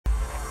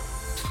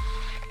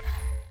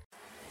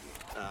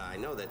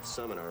know that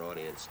some in our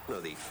audience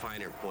know the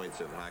finer points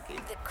of hockey.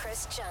 The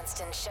Chris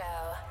Johnston Show.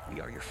 We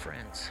are your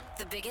friends.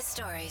 The biggest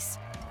stories,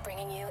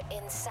 bringing you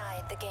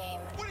inside the game.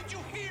 What did you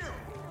hear?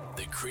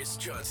 The Chris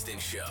Johnston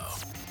Show.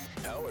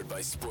 Powered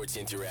by Sports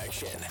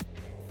Interaction.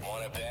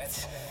 Want to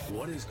bet?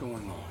 What is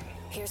going on?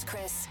 Here's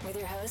Chris with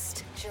your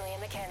host, Julian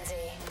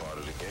McKenzie. Part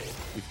of the game.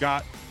 We've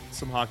got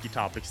some hockey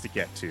topics to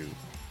get to,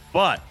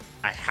 but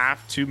I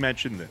have to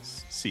mention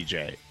this,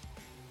 CJ,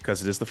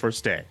 because it is the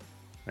first day.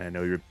 And I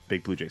know you're a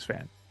big Blue Jays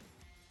fan.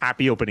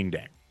 Happy opening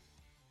day.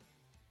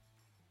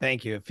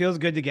 Thank you. It feels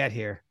good to get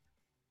here.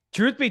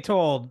 Truth be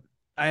told,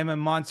 I am a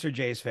monster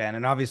Jays fan,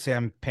 and obviously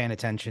I'm paying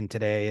attention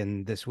today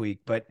and this week,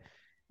 but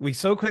we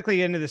so quickly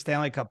get into the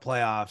Stanley Cup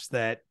playoffs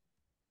that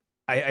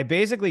I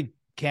basically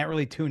can't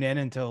really tune in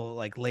until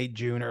like late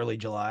June, early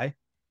July.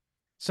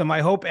 So my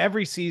hope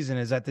every season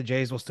is that the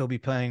Jays will still be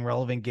playing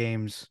relevant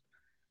games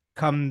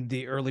come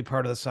the early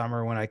part of the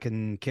summer when I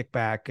can kick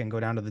back and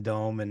go down to the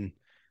Dome and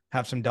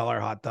have some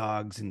dollar hot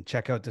dogs and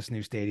check out this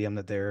new stadium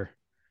that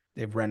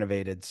they've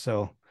renovated.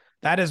 So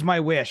that is my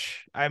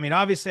wish. I mean,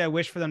 obviously I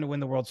wish for them to win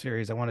the World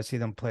Series. I want to see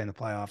them play in the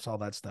playoffs, all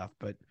that stuff,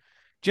 but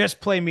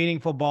just play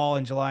meaningful ball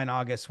in July and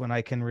August when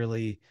I can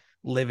really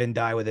live and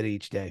die with it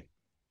each day.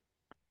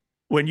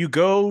 When you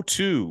go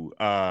to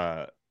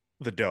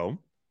the Dome,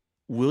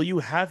 will you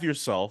have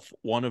yourself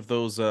one of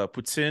those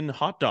poutine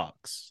hot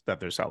dogs that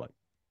they're selling?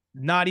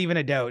 Not even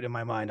a doubt in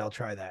my mind. I'll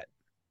try that.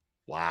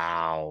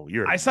 Wow.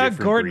 I saw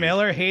Gord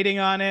Miller hating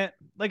on it.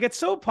 Like, it's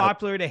so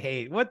popular to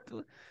hate.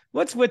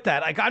 What's with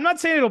that? Like, I'm not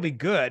saying it'll be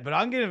good, but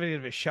I'm giving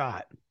it a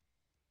shot.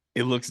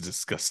 It looks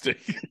disgusting.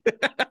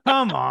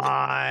 Come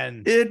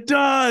on. It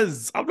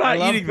does. I'm not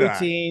eating that. I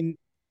love poutine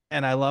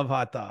and I love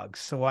hot dogs.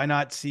 So why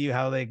not see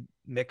how they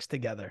mix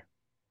together?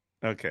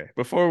 Okay.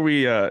 Before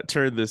we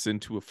turn this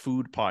into a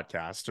food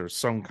podcast or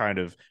some kind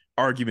of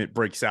argument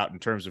breaks out in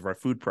terms of our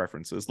food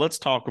preferences, let's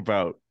talk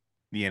about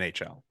the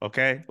NHL.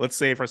 Okay. Let's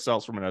save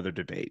ourselves from another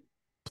debate,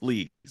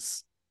 please.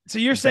 So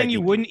you're saying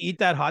you wouldn't eat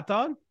that hot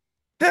dog?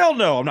 Hell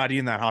no. I'm not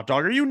eating that hot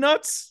dog. Are you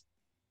nuts?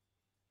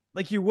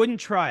 Like, you wouldn't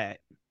try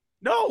it?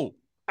 No,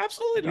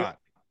 absolutely not.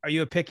 Are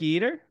you a picky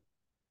eater?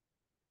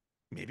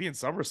 Maybe in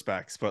some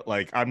respects, but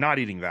like, I'm not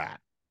eating that.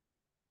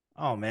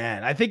 Oh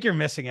man, I think you're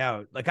missing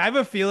out. Like, I have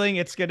a feeling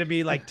it's going to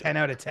be like 10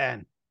 out of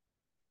 10.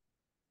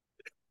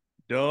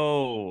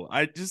 No,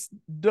 just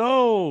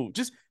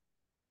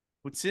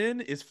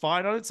poutine is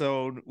fine on its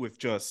own with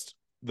just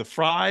the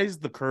fries,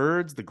 the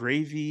curds, the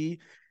gravy.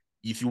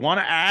 If you want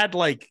to add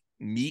like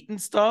meat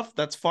and stuff,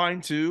 that's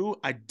fine too.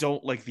 I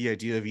don't like the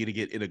idea of eating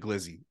it in a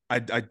glizzy. I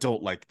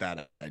don't like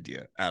that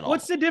idea at all.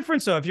 What's the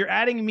difference though? If you're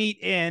adding meat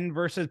in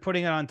versus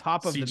putting it on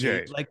top of the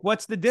meat, like,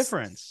 what's the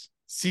difference?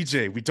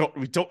 CJ, we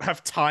don't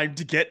have time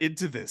to get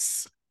into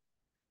this.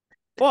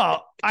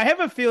 Well, I have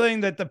a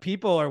feeling that the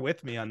people are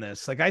with me on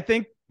this. Like, I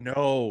think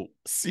no,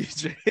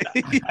 CJ.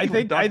 I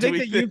think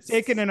that you've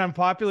taken an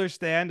unpopular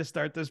stand to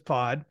start this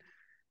pod,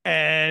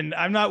 and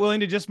I'm not willing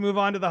to just move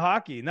on to the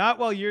hockey. Not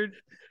while you're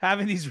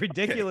having these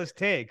ridiculous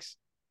takes.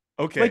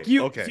 Okay. Like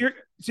okay.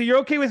 So you're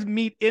okay with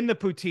meat in the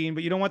poutine,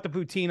 but you don't want the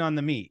poutine on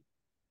the meat.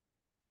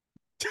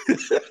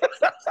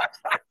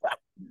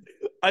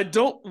 I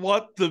don't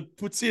want the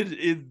poutine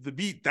in the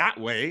meat that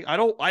way.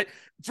 I'm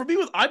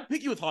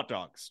picky with hot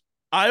dogs.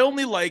 I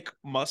only like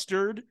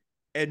mustard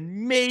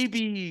and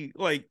maybe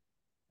like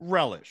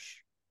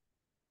relish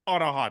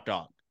on a hot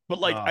dog. But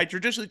like, I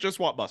traditionally just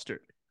want mustard.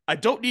 I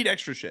don't need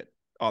extra shit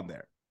on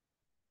there.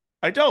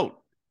 I don't.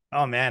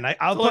 Oh man,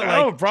 I'll put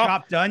like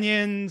chopped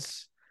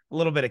onions, a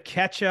little bit of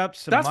ketchup,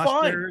 some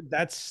mustard.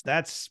 Fine.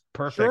 That's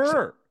perfect.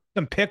 Sure.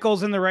 Some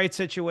pickles in the right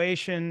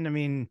situation. I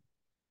mean,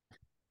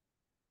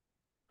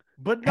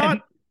 but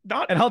not.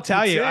 And I'll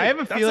tell you, I have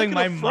a feeling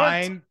my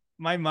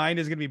mind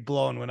is gonna be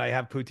blown when I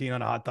have poutine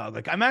on a hot dog.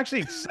 Like, I'm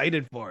actually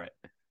excited for it.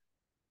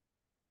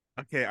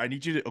 Okay, I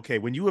need you to. Okay,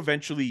 when you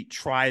eventually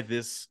try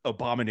this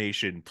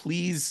abomination,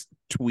 please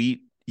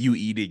tweet you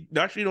eating.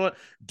 Actually, you know what?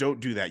 Don't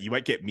do that. You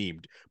might get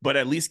memed. But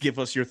at least give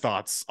us your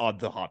thoughts on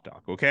the hot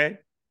dog. Okay.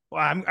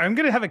 Well, I'm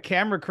gonna have a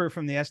camera crew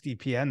from the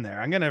SDPN there.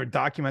 I'm gonna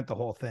document the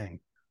whole thing.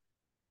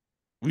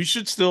 We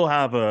should still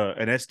have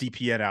an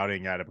SDPN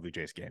outing at a Blue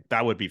Jays game.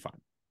 That would be fun.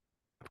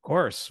 Of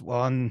course.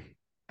 Well, and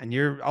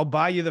I'll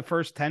buy you the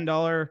first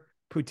 $10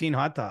 poutine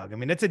hot dog. I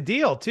mean, it's a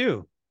deal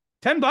too.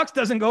 $10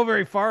 doesn't go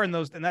very far in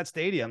that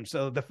stadium.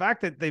 So the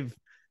fact that they've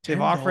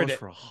offered it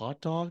for a hot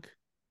dog,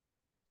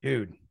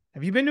 dude.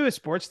 Have you been to a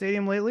sports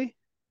stadium lately?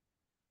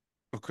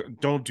 Okay,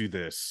 don't do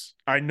this.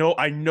 I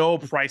know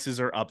prices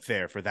are up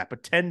there for that,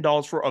 but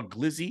 $10 for a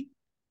glizzy.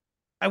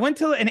 I went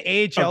to an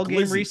AHL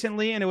game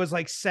recently, and it was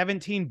like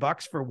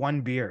 $17 for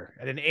one beer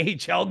at an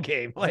AHL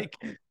game. Like,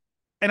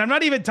 and I'm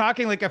not even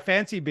talking like a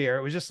fancy beer.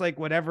 It was just like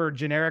whatever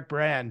generic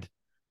brand.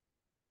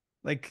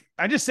 Like,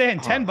 I'm just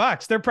saying,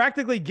 $10. They're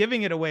practically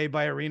giving it away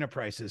by arena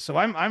prices. So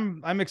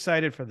I'm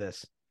excited for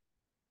this.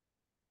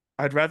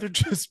 I'd rather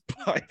just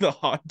buy the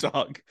hot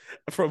dog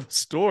from a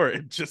store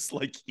and just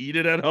like eat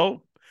it at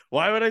home.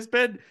 Why would I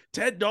spend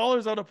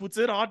 $10 on a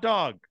poutine hot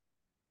dog?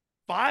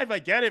 5, I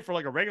get it for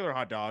like a regular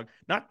hot dog,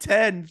 not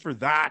 10 for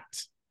that.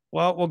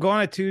 Well, we'll go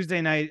on a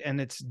Tuesday night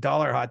and it's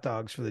dollar hot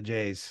dogs for the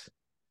Jays.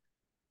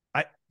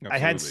 I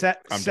had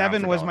Absolutely. I'm down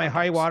 7 for was dollar my hot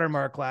high dogs. water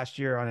mark last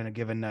year on a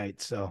given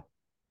night. So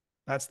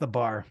that's the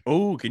bar.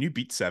 Oh, can you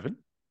beat 7?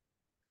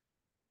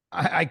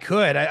 I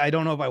could. I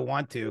don't know if I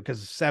want to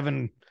because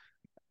 7.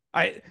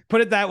 I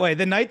put it that way.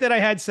 The night that I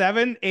had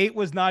 7, 8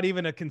 was not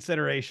even a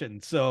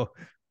consideration. So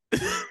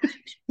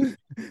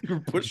You're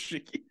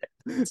pushing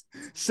it.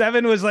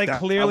 7 was like That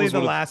clearly was the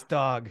one of- last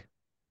dog.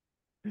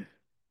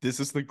 This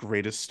is the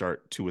greatest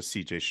start to a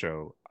CJ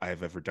show I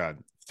have ever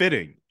done.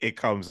 Fitting. It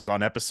comes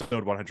on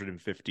episode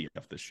 150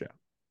 of this show.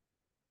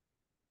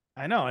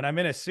 I know, and I'm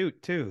in a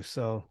suit too.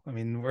 So I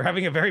mean, we're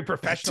having a very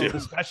professional too.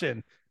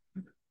 discussion.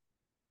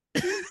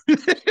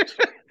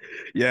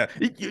 Yeah,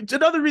 it's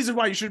another reason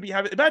why you should be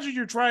having. Imagine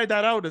you're trying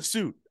that out in a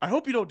suit. I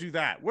hope you don't do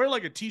that. Wear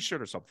like a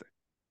t-shirt or something.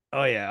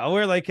 Oh yeah, I'll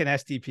wear like an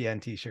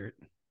SDPN t-shirt.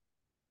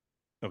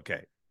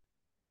 Okay.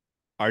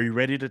 Are you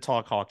ready to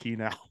talk hockey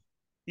now?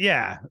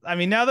 Yeah, I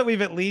mean, now that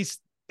we've at least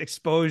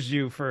exposed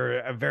you for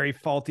a very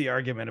faulty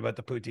argument about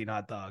the poutine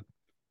hot dog.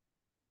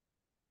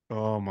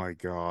 Oh my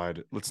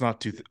god. Let's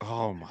not do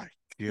oh my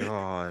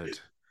god.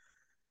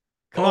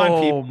 Come on,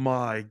 Oh people.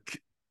 my.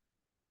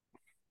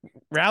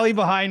 Rally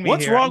behind me.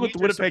 What's here. I wrong with need the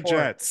your Winnipeg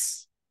support.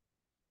 Jets?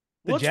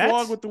 The What's Jets?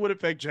 wrong with the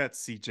Winnipeg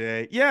Jets,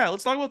 CJ? Yeah,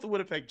 let's talk about the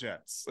Winnipeg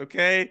Jets.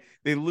 Okay.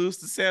 They lose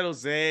to San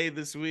Jose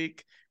this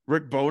week.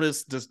 Rick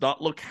Bowness does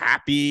not look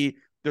happy.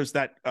 There's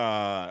that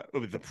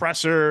the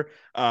presser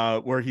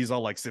where he's all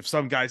like, if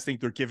some guys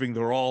think they're giving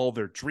their all,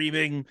 they're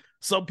dreaming.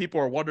 Some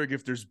people are wondering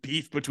if there's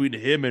beef between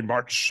him and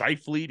Mark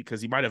Scheifele because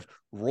he might have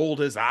rolled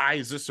his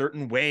eyes a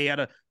certain way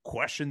at a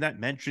question that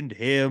mentioned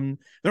him.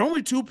 They're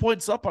only 2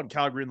 points up on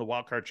Calgary in the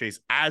wildcard chase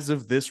as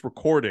of this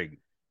recording.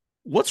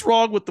 What's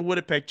wrong with the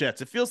Winnipeg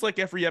Jets? It feels like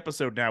every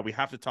episode now we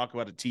have to talk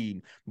about a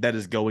team that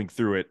is going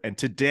through it. And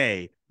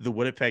today, the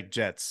Winnipeg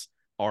Jets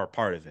are a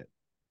part of it.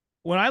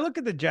 When I look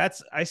at the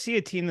Jets, I see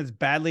a team that's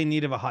badly in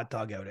need of a hot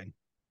dog outing.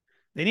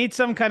 They need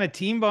some kind of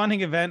team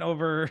bonding event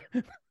over.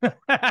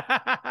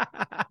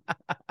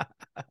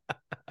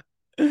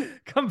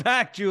 Come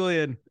back,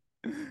 Julian.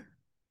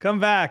 Come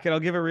back, and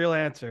I'll give a real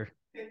answer.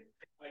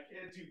 I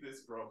can't do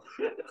this, bro.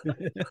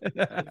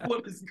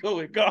 What is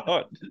going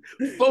on?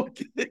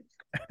 Focus.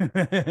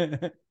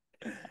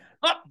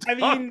 I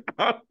mean,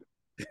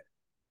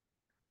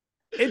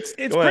 it's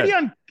Go pretty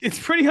ahead. it's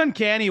pretty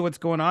uncanny what's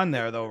going on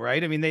there, though,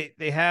 right? I mean,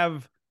 they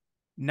have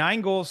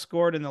 9 goals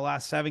scored in the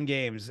last 7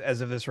 games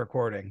as of this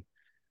recording.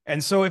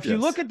 And so if you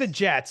Yes. look at the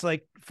Jets,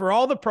 like for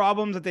all the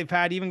problems that they've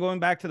had, even going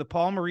back to the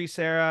Paul Maurice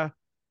era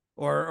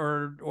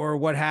or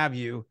what have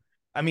you,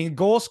 I mean,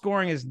 goal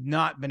scoring has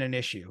not been an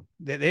issue.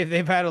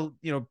 They've had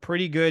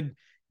pretty good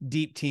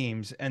deep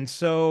teams. And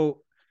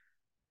so,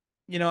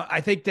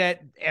 I think that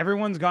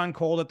everyone's gone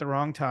cold at the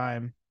wrong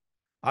time.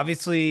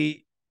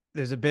 Obviously,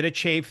 there's a bit of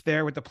chafe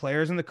there with the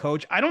players and the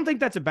coach. I don't think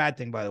that's a bad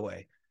thing, by the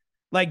way.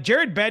 Like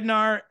Jared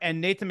Bednar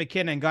and Nathan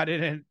McKinnon got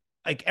in an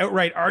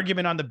outright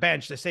argument on the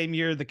bench the same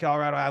year the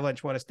Colorado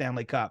Avalanche won a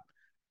Stanley Cup.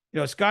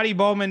 Scotty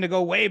Bowman, to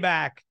go way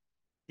back,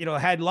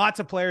 had lots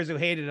of players who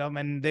hated him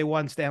and they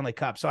won Stanley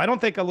Cup. So I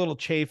don't think a little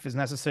chafe is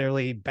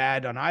necessarily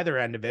bad on either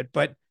end of it,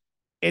 but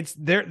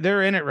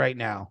they're in it right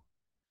now.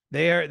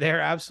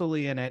 They're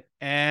absolutely in it.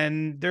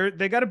 And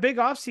they got a big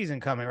offseason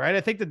coming, right?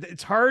 I think that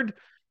it's hard.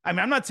 I mean,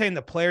 I'm not saying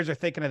the players are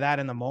thinking of that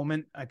in the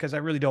moment because I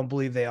really don't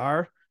believe they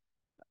are.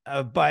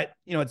 But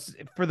it's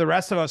for the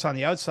rest of us on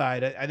the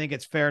outside. I think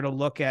it's fair to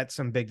look at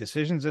some big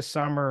decisions this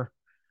summer,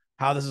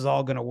 how this is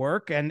all going to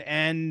work.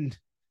 And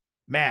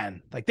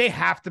man, like they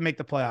have to make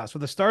the playoffs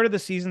with the start of the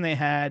season they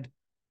had,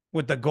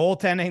 with the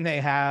goaltending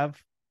they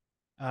have,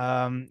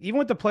 even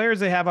with the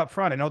players they have up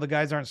front. I know the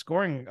guys aren't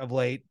scoring of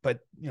late, but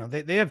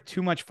they have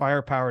too much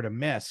firepower to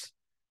miss.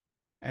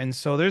 And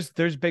so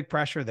there's big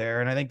pressure there.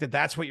 And I think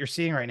that's what you're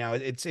seeing right now.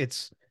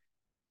 It's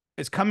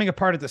coming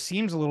apart at the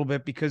seams a little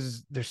bit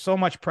because there's so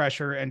much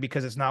pressure and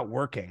because it's not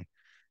working.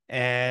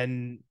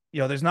 And,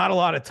 there's not a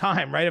lot of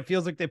time, right? It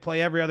feels like they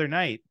play every other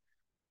night.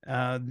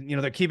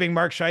 They're keeping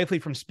Mark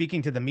Scheifele from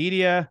speaking to the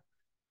media.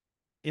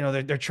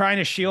 They're trying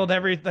to shield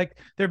they're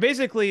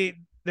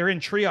in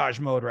triage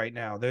mode right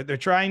now. They're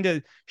trying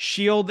to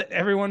shield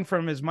everyone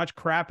from as much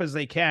crap as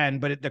they can,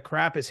 but the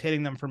crap is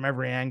hitting them from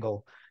every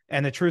angle.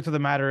 And the truth of the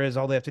matter is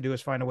all they have to do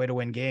is find a way to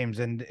win games.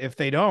 And if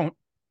they don't,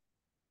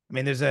 I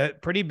mean, there's a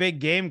pretty big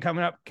game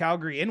coming up,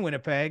 Calgary in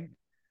Winnipeg,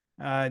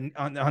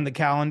 on the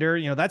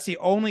calendar. That's the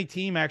only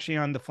team actually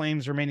on the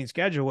Flames' remaining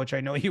schedule, which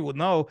I know you will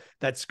know,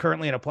 that's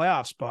currently in a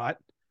playoff spot.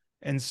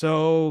 And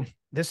so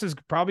this is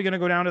probably going to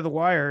go down to the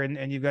wire.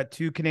 And you've got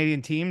 2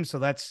 Canadian teams, so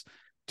that's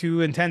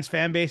 2 intense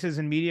fan bases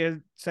and media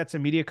sets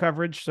of media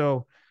coverage.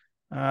 So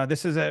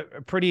this is a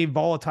pretty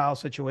volatile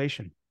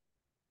situation.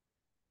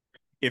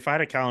 If I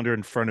had a calendar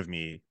in front of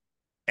me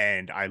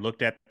and I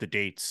looked at the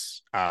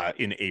dates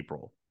in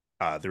April,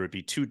 there would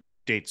be 2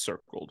 dates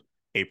circled.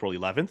 April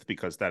 11th,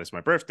 because that is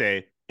my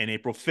birthday, and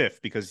April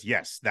 5th, because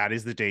yes, that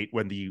is the date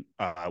when the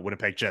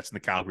Winnipeg Jets and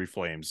the Calgary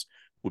Flames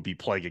would be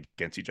playing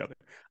against each other.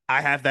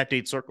 I have that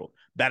date circled.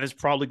 That is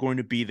probably going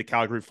to be the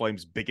Calgary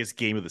Flames' biggest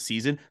game of the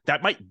season.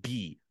 That might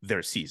be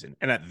their season.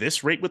 And at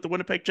this rate with the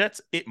Winnipeg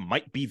Jets, it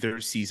might be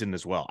their season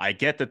as well. I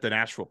get that the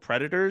Nashville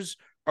Predators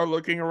are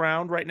looking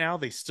around right now.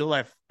 They still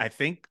have, I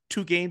think,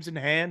 2 games in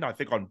hand, I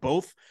think, on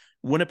both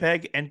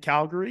Winnipeg and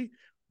Calgary,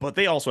 but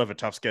they also have a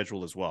tough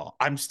schedule as well.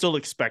 I'm still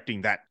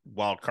expecting that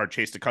wild card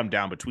chase to come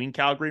down between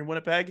Calgary and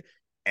Winnipeg,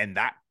 and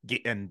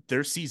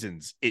their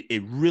seasons.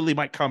 It really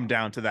might come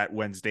down to that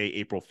Wednesday,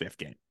 April 5th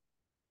game.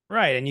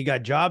 Right. And you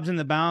got jobs in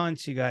the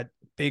balance. You got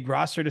big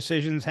roster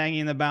decisions hanging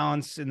in the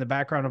balance in the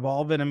background of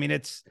all of it. I mean,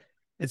 it's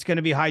going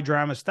to be high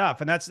drama stuff.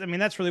 And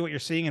that's really what you're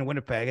seeing in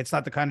Winnipeg. It's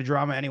not the kind of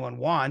drama anyone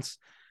wants.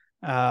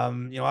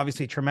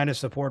 Obviously tremendous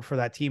support for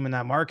that team in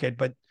that market,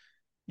 but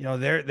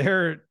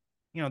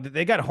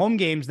they got home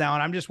games now,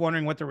 and I'm just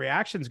wondering what the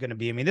reaction is going to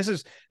be. I mean, this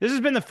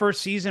has been the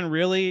first season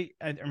really,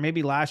 or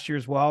maybe last year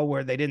as well,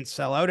 where they didn't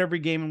sell out every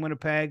game in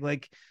Winnipeg.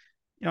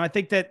 I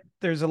think that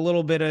there's a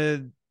little bit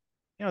of,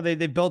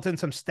 they built in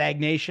some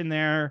stagnation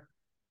there.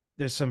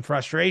 There's some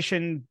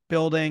frustration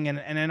building,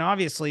 and then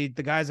obviously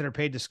the guys that are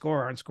paid to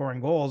score aren't scoring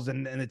goals,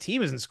 and the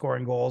team isn't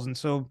scoring goals, and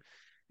so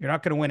you're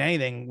not going to win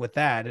anything with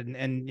that.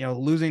 And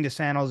losing to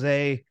San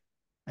Jose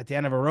at the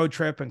end of a road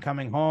trip and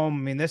coming home.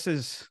 I mean, this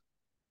is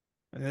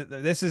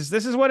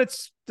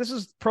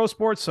pro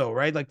sports. So,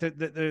 right. Like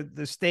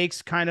the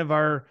stakes kind of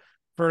are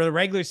for the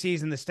regular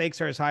season. The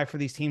stakes are as high for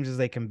these teams as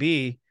they can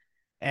be.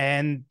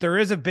 And there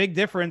is a big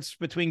difference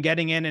between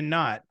getting in and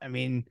not. I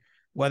mean,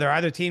 whether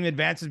either team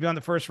advances beyond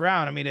the first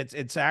round, I mean,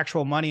 it's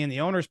actual money in the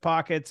owners'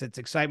 pockets. It's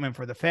excitement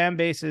for the fan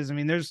bases. I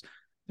mean, there's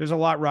a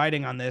lot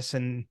riding on this.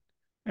 And,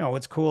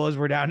 what's cool is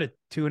we're down to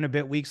 2 and a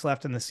bit weeks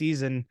left in the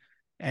season,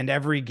 and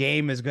every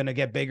game is going to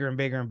get bigger and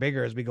bigger and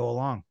bigger as we go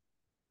along.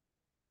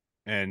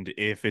 And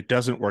if it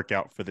doesn't work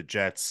out for the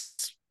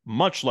Jets,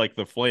 much like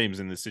the Flames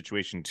in this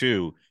situation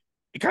too,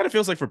 it kind of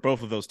feels like for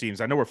both of those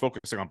teams, I know we're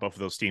focusing on both of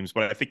those teams,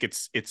 but I think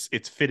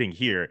it's fitting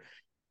here.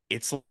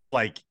 It's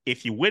like,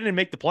 if you win and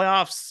make the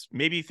playoffs,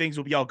 maybe things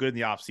will be all good in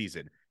the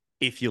offseason.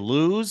 If you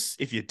lose,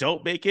 if you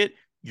don't make it,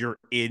 you're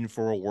in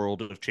for a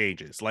world of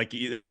changes. Like,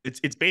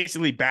 it's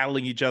basically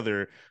battling each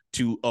other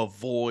to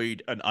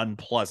avoid an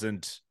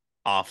unpleasant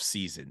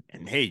offseason.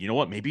 And hey, you know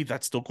what? Maybe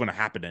that's still going to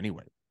happen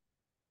anyway.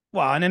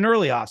 Well, in an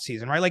early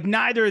offseason, right? Like,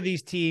 neither of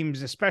these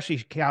teams, especially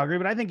Calgary,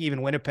 but I think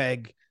even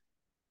Winnipeg,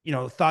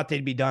 thought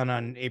they'd be done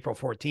on April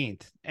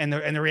 14th. And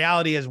the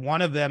reality is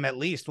one of them at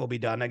least will be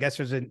done. I guess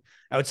there's an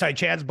outside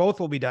chance both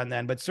will be done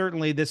then, but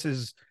certainly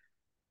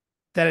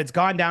that it's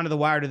gone down to the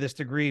wire to this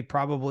degree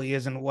probably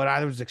isn't what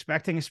I was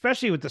expecting,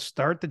 especially with the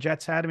start the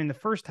Jets had. I mean, the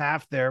first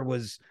half there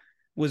was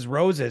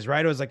roses,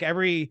 right? It was like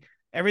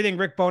everything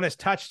Rick Bowness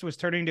touched was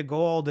turning to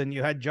gold, and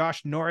you had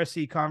Josh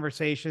Norris-y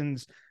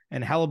conversations,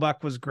 and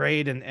Hellebuck was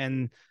great.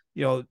 And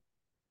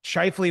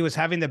Scheifele was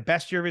having the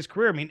best year of his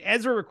career. I mean,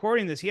 as we're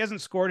recording this, he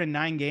hasn't scored in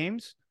 9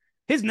 games.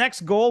 His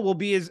next goal will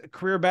be his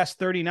career best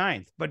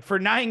 39th. But for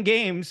 9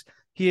 games,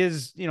 he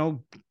is,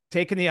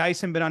 taken the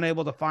ice and been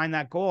unable to find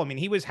that goal. I mean,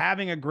 he was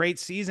having a great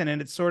season,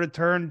 and it's sort of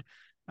turned,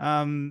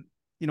 in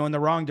the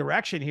wrong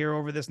direction here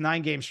over this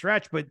 9-game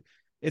stretch, but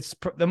it's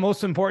the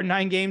most important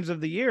 9 games of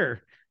the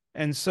year.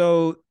 And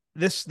so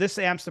this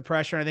amps the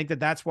pressure. And I think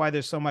that's why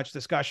there's so much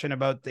discussion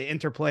about the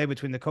interplay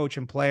between the coach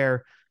and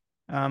player.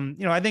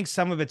 I think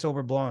some of it's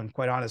overblown,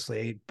 quite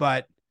honestly,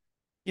 but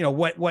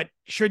what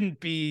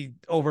shouldn't be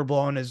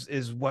overblown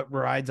is what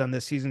rides on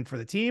this season for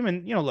the team.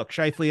 And, look,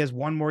 Scheifele has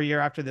 1 more year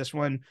after this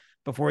one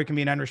before he can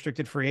be an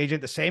unrestricted free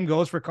agent. The same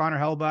goes for Connor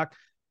Hellebuck,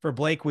 for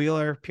Blake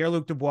Wheeler.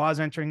 Pierre-Luc Dubois is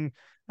entering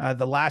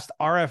the last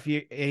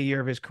RFA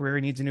year of his career.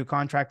 He needs a new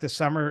contract this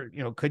summer.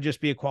 Could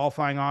just be a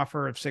qualifying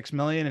offer of $6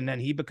 million, and then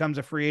he becomes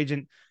a free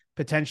agent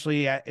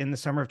potentially in the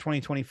summer of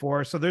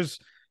 2024. So there's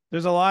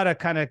a lot of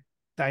kind of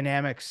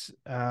dynamics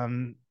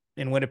in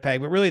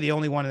Winnipeg, but really the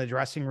only one in the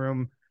dressing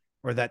room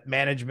or that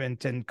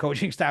management and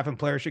coaching staff and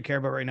players should care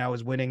about right now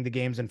is winning the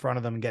games in front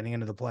of them and getting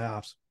into the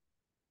playoffs.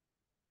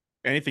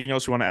 Anything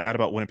else you want to add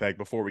about Winnipeg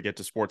before we get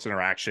to sports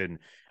interaction?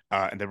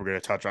 And then we're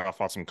going to touch off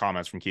on some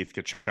comments from Keith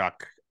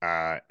Tkachuk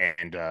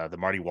and the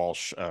Marty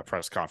Walsh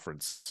press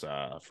conference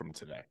from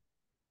today.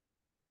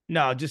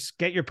 No, just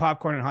get your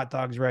popcorn and hot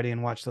dogs ready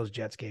and watch those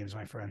Jets games,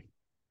 my friend.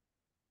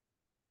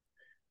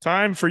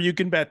 Time for You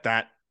Can Bet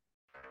That.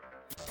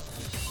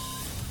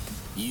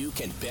 You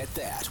Can Bet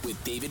That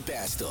with David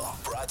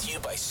Bastel. Brought to you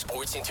by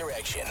Sports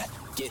Interaction.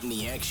 Get in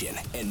the action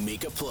and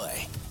make a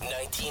play.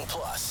 19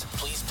 plus.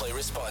 Please play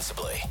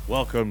responsibly.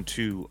 Welcome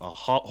to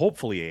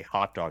hopefully a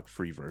hot dog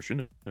free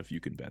version of You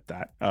Can Bet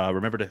That.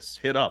 Remember to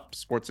hit up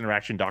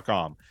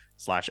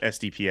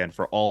sportsinteraction.com/SDPN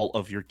for all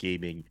of your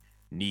gaming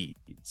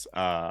needs.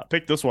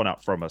 Pick this one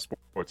up from a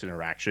Sports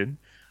Interaction.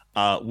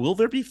 Will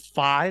there be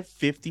 5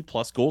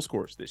 50-plus goal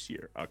scorers this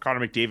year?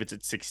 Connor McDavid's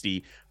at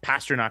 60,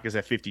 Pasternak is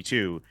at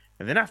 52,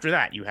 and then after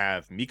that, you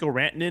have Mikko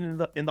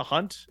Rantanen in the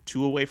hunt,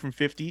 2 away from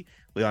 50,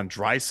 Leon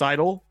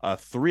Draisaitl,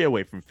 3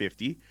 away from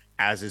 50,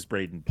 as is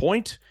Braden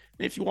Point.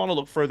 And if you want to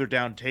look further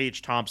down,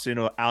 Tage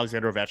Thompson,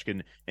 Alexander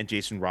Ovechkin, and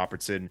Jason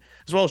Robertson,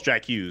 as well as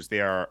Jack Hughes,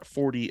 they are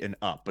 40 and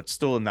up, but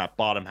still in that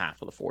bottom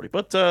half of the 40.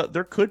 But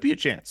there could be a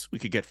chance we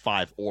could get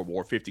 5 or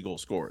more 50-goal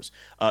scorers.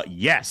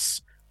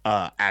 Yes,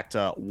 at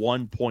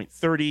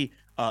 1.30.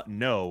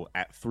 No,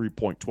 at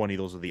 3.20.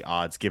 Those are the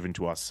odds given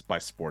to us by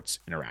Sports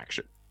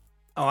Interaction.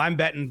 Oh, I'm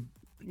betting,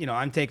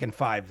 I'm taking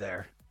 5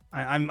 there.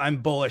 I'm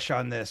bullish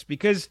on this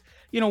because,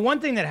 one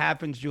thing that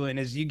happens, Julian,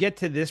 is you get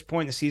to this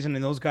point in the season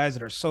and those guys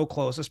that are so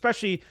close,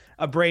 especially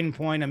a Braden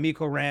Point, a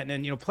Mikko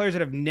Rantanen, players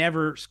that have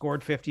never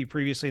scored 50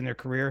 previously in their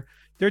career,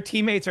 their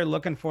teammates are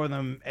looking for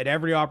them at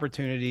every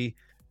opportunity.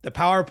 The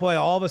power play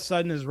all of a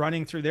sudden is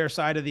running through their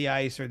side of the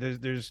ice, or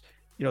there's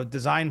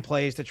design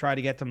plays to try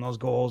to get them those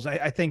goals.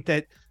 I think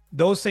that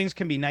those things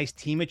can be nice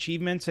team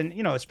achievements. And,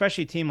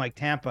 especially a team like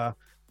Tampa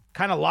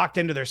kind of locked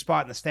into their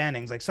spot in the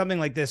standings. Like something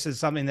like this is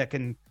something that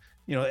can,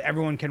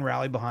 everyone can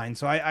rally behind.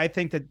 So I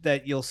think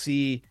that you'll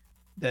see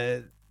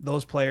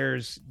those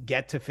players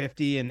get to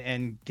 50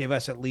 and give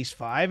us at least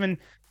 5. And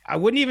I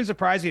wouldn't even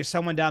surprise you if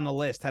someone down the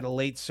list had a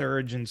late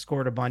surge and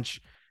scored a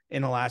bunch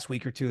in the last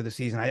week or two of the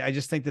season. I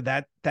just think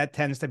that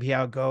tends to be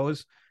how it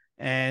goes.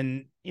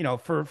 And,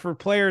 for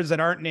players that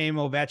aren't named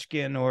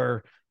Ovechkin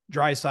or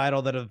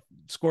Draisaitl that have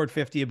scored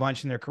 50 a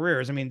bunch in their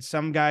careers, I mean,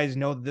 some guys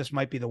know that this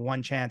might be the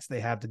one chance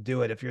they have to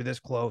do it if you're this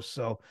close.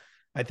 So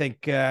I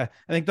think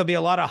there'll be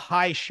a lot of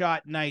high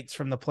shot nights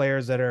from the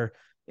players that are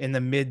in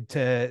the mid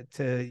to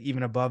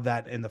even above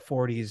that in the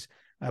 40s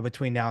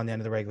between now and the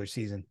end of the regular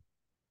season.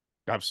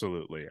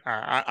 Absolutely.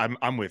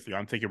 I'm with you.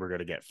 I'm thinking we're going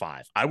to get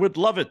 5. I would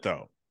love it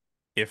though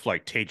if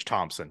like Tage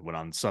Thompson went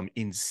on some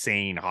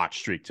insane hot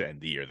streak to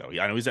end the year though.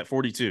 I know he's at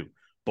 42,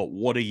 but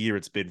what a year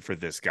it's been for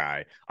this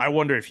guy. I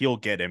wonder if he'll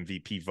get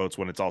MVP votes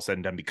when it's all said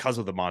and done because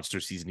of the monster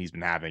season he's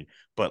been having.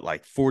 But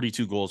like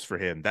 42 goals for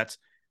him, that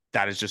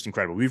is just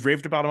incredible. We've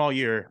raved about him all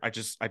year. I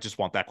just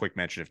want that quick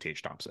mention of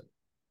Tage Thompson.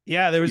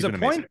 Yeah, there was a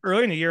point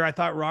early in the year I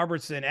thought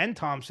Robertson and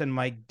Thompson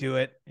might do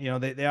it.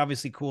 They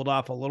obviously cooled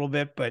off a little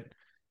bit, but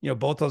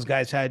both those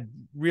guys had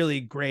really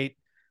great.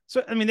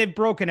 So I mean, they've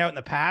broken out in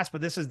the past,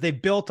 but they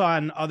built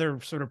on other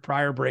sort of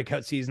prior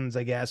breakout seasons,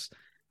 I guess,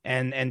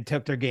 and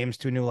took their games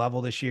to a new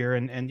level this year.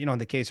 And in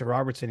the case of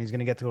Robertson, he's going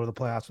to get to go to the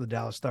playoffs with the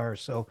Dallas Stars.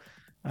 So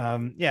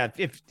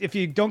if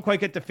you don't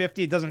quite get to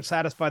 50, it doesn't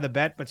satisfy the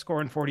bet, but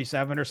scoring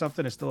 47 or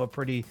something is still a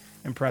pretty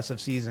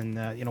impressive season,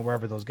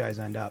 wherever those guys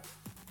end up.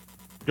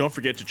 Don't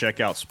forget to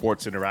check out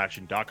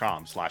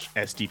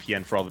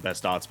sportsinteraction.com/SDPN for all the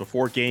best odds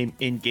before game,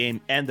 in game,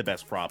 and the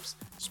best props.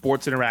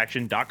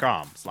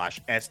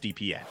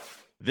 sportsinteraction.com/SDPN.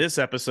 This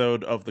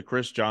episode of The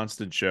Chris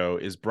Johnston Show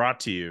is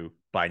brought to you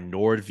by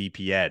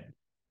NordVPN.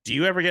 Do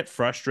you ever get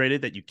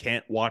frustrated that you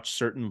can't watch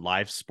certain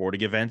live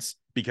sporting events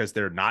because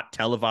they're not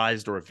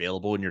televised or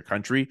available in your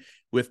country?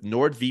 With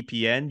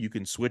NordVPN, you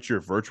can switch your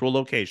virtual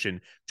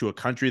location to a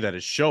country that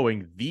is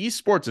showing the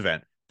sports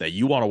event that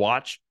you want to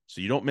watch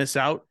so you don't miss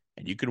out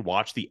and you can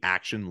watch the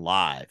action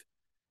live.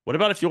 What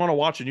about if you want to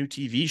watch a new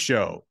TV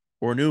show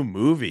or a new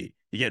movie?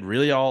 You get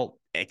really all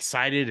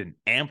excited and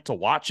amped to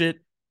watch it,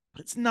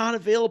 but it's not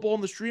available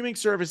on the streaming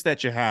service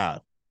that you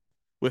have.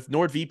 With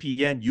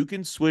NordVPN, you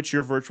can switch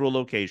your virtual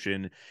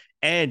location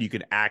and you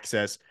can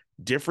access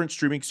different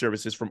streaming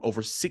services from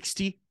over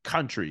 60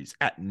 countries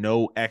at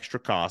no extra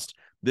cost.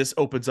 This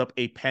opens up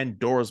a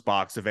Pandora's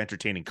box of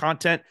entertaining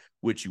content,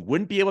 which you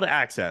wouldn't be able to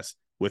access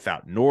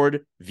without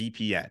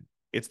NordVPN.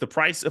 It's the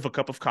price of a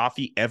cup of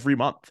coffee every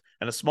month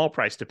and a small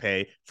price to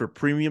pay for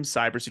premium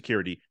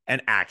cybersecurity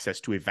and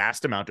access to a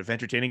vast amount of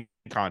entertaining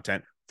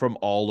content from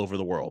all over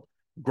the world.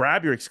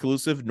 Grab your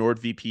exclusive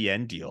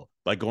NordVPN deal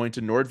by going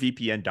to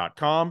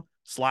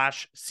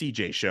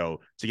nordvpn.com/CJ Show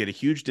to get a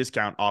huge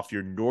discount off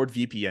your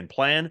NordVPN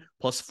plan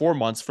plus 4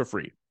 months for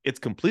free. It's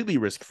completely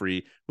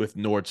risk-free with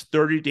Nord's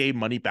 30-day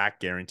money-back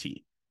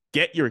guarantee.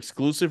 Get your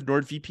exclusive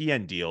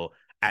NordVPN deal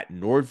at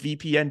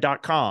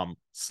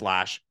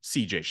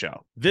nordvpn.com/CJ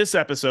Show. This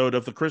episode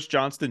of The Chris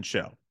Johnston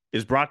Show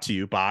is brought to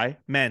you by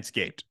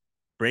Manscaped.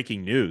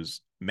 Breaking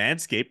news,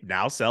 Manscaped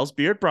now sells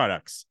beard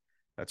products.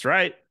 That's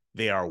right.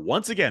 They are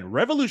once again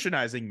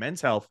revolutionizing men's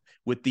health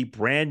with the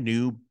brand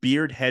new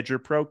Beard Hedger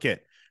Pro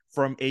Kit.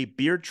 From a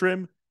beard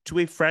trim to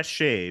a fresh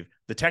shave,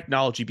 the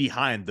technology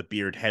behind the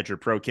Beard Hedger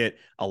Pro Kit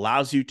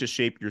allows you to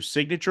shape your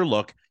signature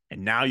look,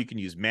 and now you can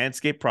use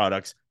Manscaped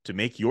products to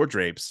make your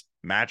drapes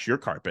match your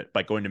carpet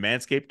by going to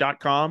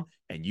manscaped.com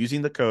and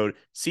using the code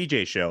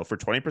CJShow for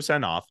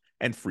 20% off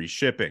and free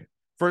shipping.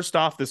 First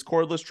off, this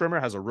cordless trimmer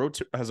has a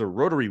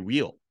rotary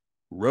wheel.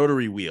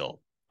 Rotary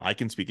wheel. I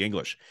can speak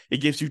English. It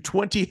gives you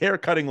 20 hair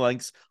cutting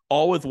lengths,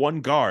 all with one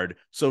guard,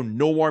 so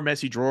no more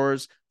messy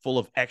drawers full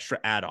of extra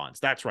add-ons.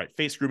 That's right.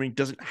 Face grooming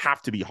doesn't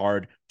have to be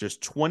hard.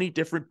 Just 20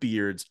 different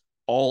beards,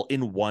 all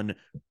in one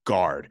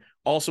guard.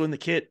 Also in the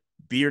kit,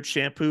 beard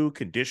shampoo,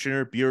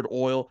 conditioner, beard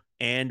oil,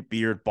 and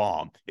beard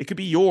balm. It could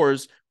be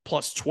yours,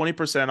 plus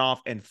 20%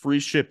 off and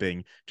free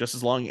shipping, just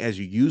as long as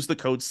you use the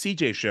code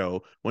CJShow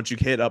once you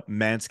hit up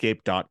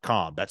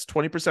manscaped.com. That's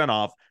 20%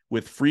 off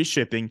with free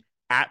shipping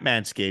at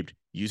Manscaped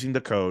using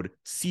the code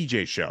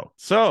CJ Show.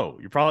 So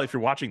you're probably, if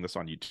you're watching this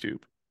on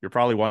YouTube, you're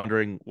probably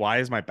wondering, why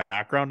is my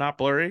background not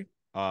blurry?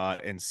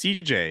 And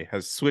CJ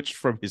has switched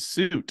from his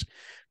suit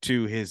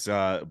to his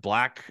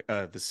black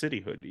the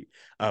city hoodie.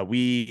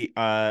 We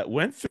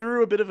went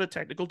through a bit of a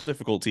technical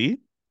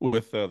difficulty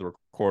with the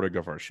recording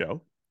of our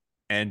show,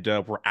 and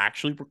we're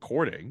actually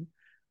recording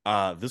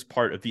this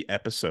part of the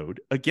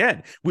episode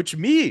again, which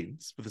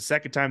means for the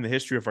second time in the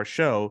history of our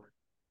show,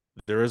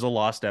 there is a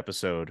lost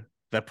episode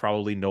that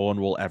probably no one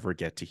will ever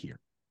get to hear.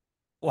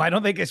 Well, I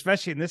don't think,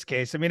 especially in this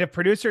case. I mean, if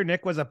producer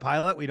Nick was a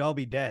pilot, we'd all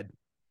be dead.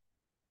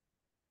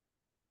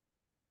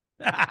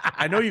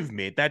 I know you've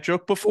made that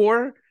joke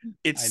before.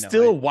 It's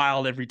still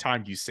wild every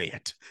time you say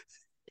it.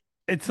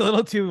 It's a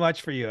little too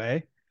much for you, eh?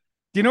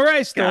 Do you know where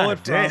I stole God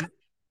it from? damn.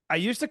 I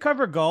used to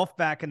cover golf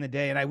back in the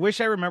day, and I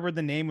wish I remembered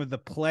the name of the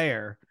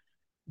player,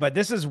 but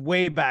this is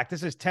way back.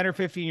 This is 10 or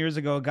 15 years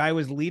ago. A guy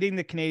was leading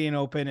the Canadian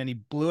Open, and he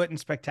blew it in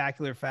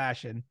spectacular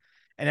fashion.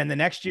 And then the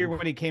next year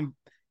when he came,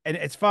 and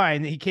it's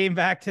fine, he came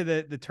back to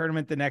the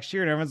tournament the next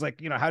year, and everyone's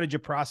like, how did you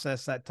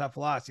process that tough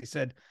loss? He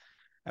said,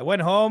 I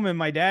went home, and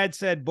my dad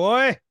said,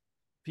 boy,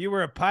 if you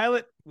were a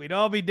pilot, we'd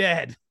all be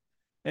dead.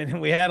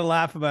 And we had a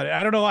laugh about it.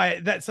 I don't know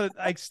why.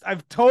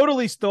 I've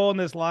totally stolen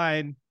this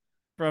line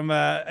from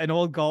an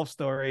old golf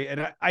story,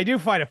 and I do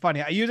find it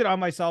funny. I use it on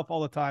myself all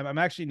the time. I'm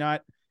actually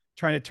not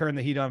trying to turn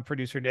the heat on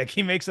producer Nick.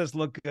 He makes us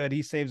look good.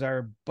 He saves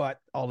our butt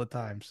all the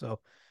time. So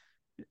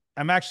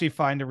I'm actually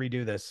fine to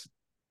redo this.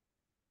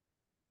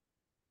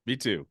 Me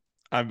too.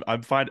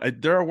 I'm fine.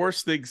 There are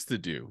worse things to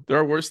do. There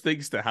are worse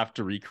things to have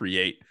to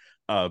recreate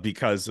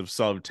because of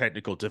some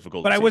technical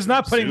difficulties. But I was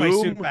not putting my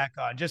suit back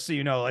on, just so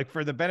you know, like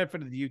for the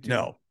benefit of the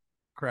YouTube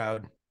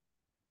crowd.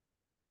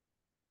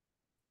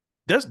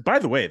 By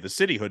the way, the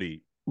city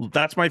hoodie,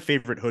 that's my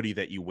favorite hoodie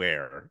that you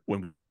wear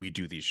when we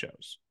do these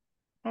shows.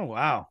 Oh,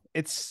 wow.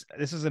 This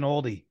is an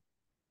oldie.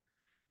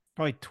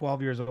 Probably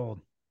 12 years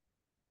old.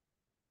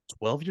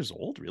 12 years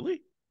old?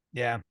 Really?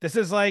 Yeah. This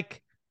is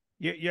like,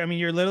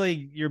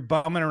 you're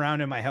bumming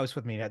around in my house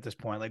with me at this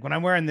point. Like when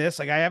I'm wearing this,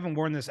 like I haven't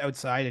worn this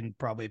outside in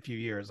probably a few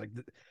years. Like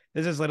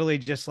this is literally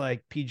just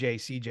like PJ,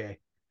 CJ.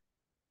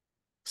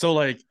 So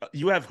like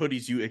you have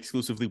hoodies you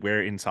exclusively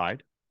wear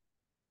inside?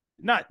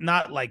 Not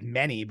like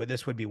many, but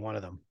this would be one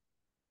of them.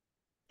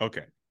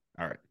 Okay.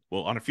 All right.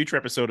 Well, on a future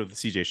episode of the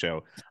CJ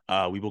Show,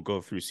 we will go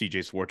through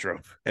CJ's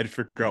wardrobe and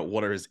figure out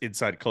what are his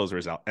inside clothes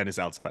and his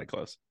outside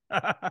clothes.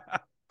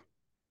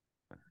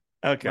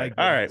 Okay.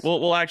 All right.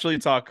 We'll actually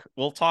talk.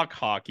 We'll talk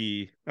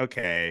hockey.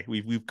 Okay.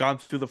 We've gone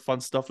through the fun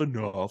stuff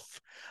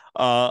enough.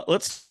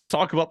 Let's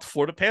talk about the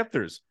Florida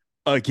Panthers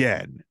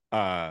again.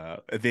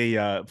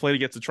 They played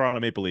against the Toronto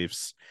Maple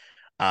Leafs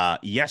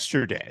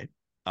yesterday.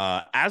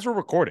 As we're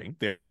recording,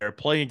 they're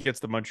playing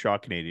against the Montreal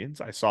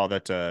Canadiens. I saw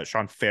that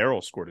Sean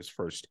Farrell scored his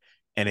first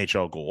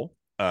NHL goal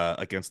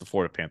against the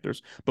Florida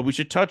Panthers. But we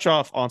should touch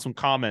off on some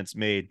comments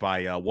made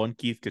by one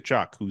Keith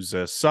Tkachuk, whose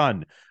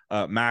son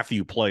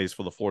Matthew plays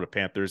for the Florida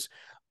Panthers.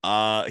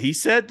 He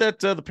said that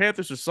the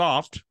Panthers are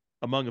soft,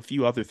 among a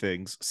few other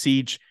things.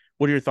 Siege,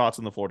 what are your thoughts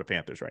on the Florida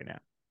Panthers right now?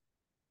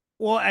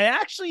 Well, I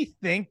actually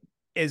think,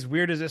 as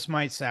weird as this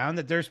might sound,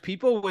 that there's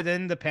people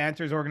within the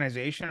Panthers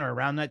organization or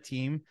around that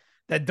team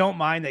that don't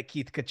mind that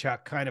Keith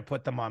Tkachuk kind of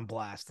put them on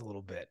blast a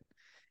little bit.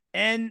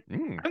 And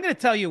I'm going to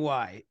tell you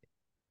why.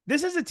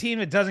 This is a team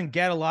that doesn't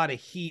get a lot of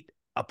heat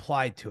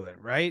applied to it,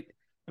 right?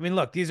 I mean,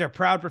 look, these are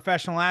proud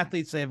professional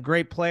athletes. They have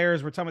great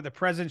players. We're talking about the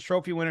President's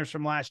Trophy winners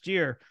from last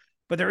year,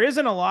 but there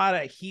isn't a lot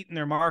of heat in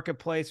their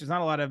marketplace. There's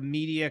not a lot of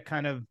media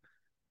kind of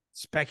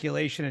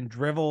speculation and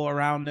drivel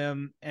around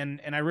them. And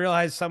I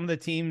realize some of the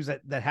teams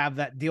that have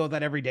that deal with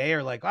that every day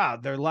are like, wow,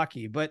 they're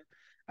lucky. But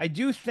I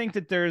do think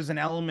that there's an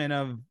element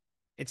of,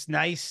 it's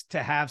nice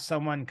to have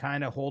someone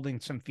kind of holding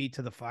some feet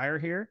to the fire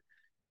here.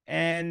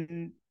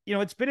 And,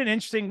 it's been an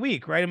interesting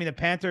week, right? I mean, the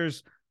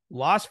Panthers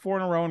lost 4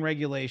 in a row in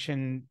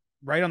regulation,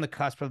 right on the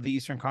cusp of the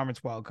Eastern Conference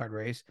wildcard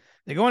race.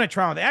 They go into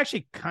Toronto. They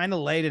actually kind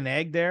of laid an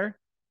egg there.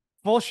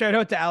 Full shout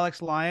out to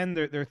Alex Lyon,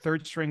 their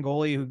third string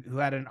goalie who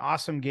had an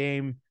awesome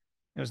game.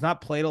 It was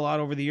not played a lot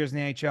over the years in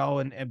the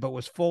NHL, but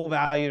was full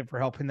value for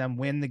helping them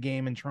win the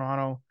game in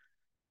Toronto.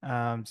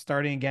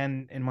 Starting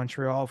again in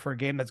Montreal for a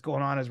game that's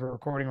going on as we're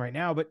recording right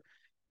now. But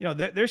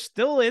they're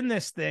still in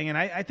this thing, and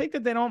I think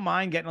that they don't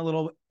mind getting a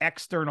little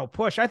external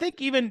push. I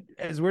think, even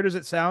as weird as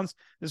it sounds,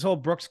 this whole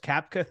Brooks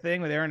Koepka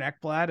thing with Aaron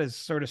Ekblad, as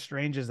sort of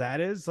strange as that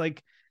is,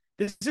 like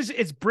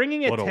it's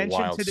bringing attention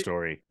a wild to the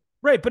story,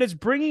 right? But it's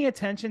bringing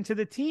attention to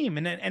the team,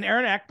 and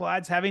Aaron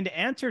Ekblad's having to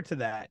answer to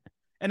that.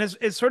 And as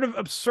sort of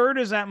absurd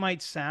as that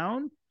might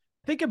sound,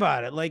 think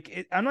about it.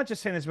 Like, I'm not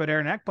just saying this about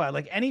Aaron Ekblad.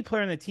 Like, any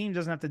player on the team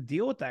doesn't have to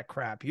deal with that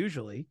crap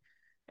usually,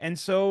 and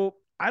so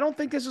I don't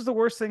think this is the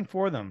worst thing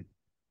for them.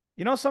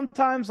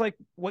 Sometimes like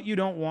what you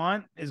don't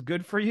want is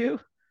good for you.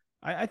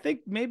 I think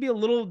maybe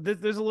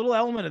there's a little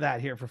element of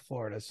that here for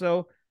Florida.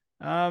 So,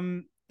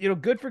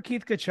 good for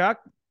Keith Tkachuk,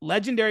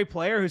 legendary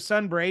player whose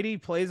son Brady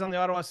plays on the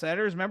Ottawa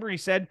Senators. Remember, he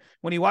said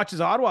when he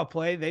watches Ottawa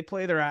play, they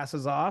play their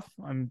asses off.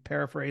 I'm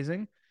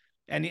paraphrasing.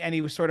 and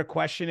he was sort of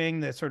questioning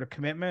the sort of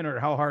commitment or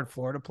how hard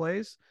Florida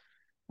plays.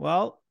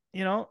 Well,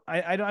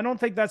 I don't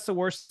think that's the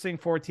worst thing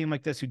for a team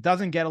like this who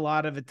doesn't get a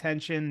lot of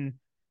attention,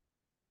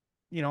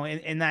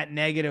 in that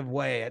negative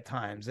way at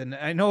times. And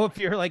I know if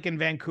you're like in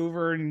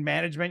Vancouver and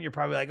management, you're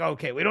probably like,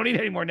 okay, we don't need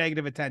any more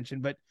negative attention.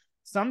 But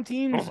some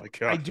teams, Oh my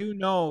God. I do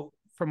know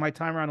from my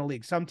time around the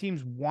league, some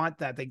teams want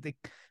that.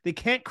 They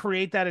can't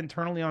create that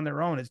internally on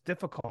their own. It's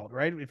difficult,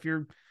 right? If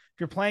you're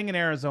playing in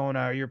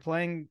Arizona, or you're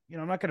playing,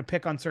 I'm not going to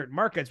pick on certain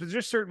markets, but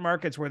there's certain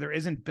markets where there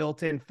isn't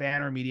built-in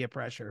fan or media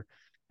pressure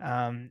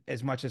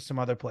as much as some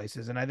other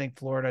places. And I think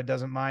Florida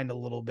doesn't mind a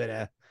little bit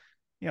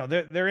of,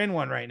 they're in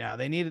one right now.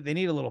 They need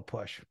a little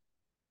push.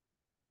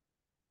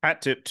 Hat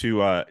tip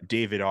to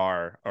David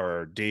R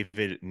or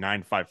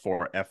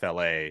David954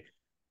 FLA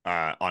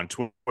on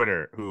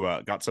Twitter, who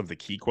got some of the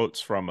key quotes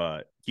from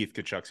Keith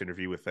Kachuk's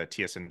interview with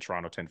TSN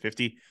Toronto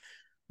 1050.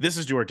 This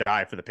is do or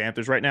die for the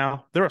Panthers right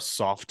now. They're a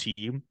soft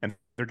team, and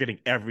they're getting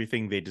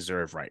everything they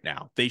deserve right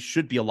now. They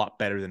should be a lot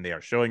better than they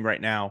are showing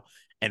right now.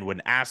 And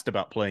when asked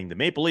about playing the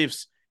Maple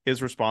Leafs,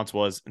 his response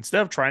was,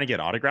 instead of trying to get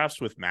autographs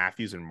with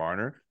Matthews and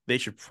Marner, they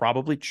should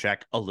probably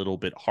check a little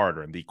bit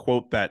harder. And the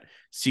quote that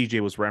CJ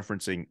was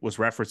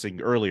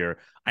referencing earlier,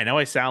 I know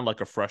I sound like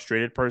a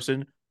frustrated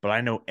person, but I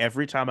know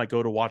every time I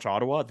go to watch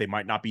Ottawa, they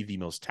might not be the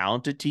most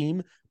talented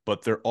team,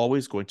 but they're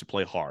always going to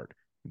play hard.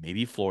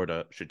 Maybe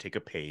Florida should take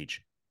a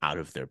page out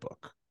of their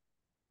book.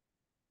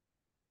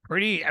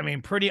 Pretty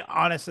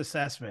honest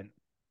assessment.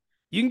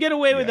 You can get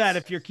away with that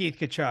Yes. if you're Keith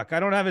Kachuk.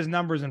 I don't have his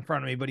numbers in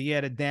front of me, but he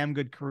had a damn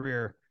good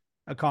career,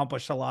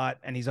 accomplished a lot,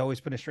 and he's always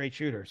been a straight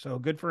shooter. So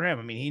good for him.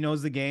 I mean, he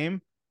knows the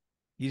game.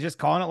 He's just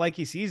calling it like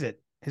he sees it.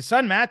 His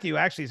son Matthew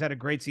actually has had a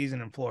great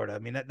season in Florida. I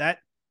mean, that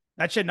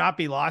should not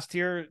be lost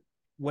here.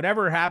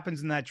 Whatever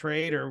happens in that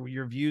trade or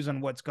your views on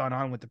what's gone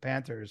on with the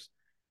Panthers,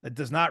 that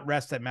does not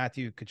rest at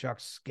Matthew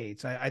Kachuk's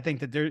skates. I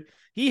think that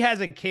he has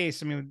a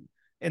case. I mean,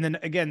 and then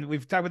again,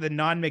 we've talked about the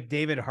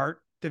non-McDavid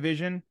Hart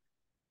division.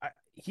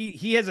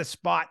 He has a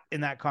spot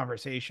in that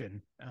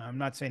conversation. I'm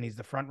not saying he's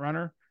the front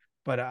runner,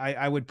 but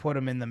I would put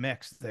him in the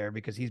mix there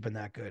because he's been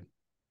that good.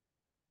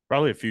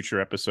 Probably a future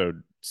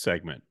episode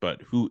segment,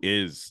 but who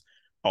is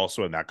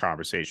also in that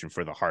conversation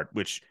for the Hart,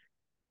 which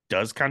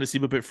does kind of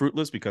seem a bit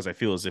fruitless because I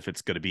feel as if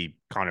it's going to be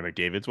Connor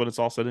McDavid's when it's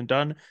all said and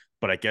done.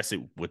 But I guess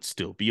it would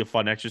still be a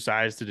fun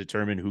exercise to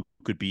determine who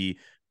could be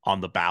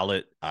on the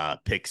ballot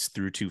picks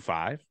through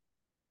 2-5.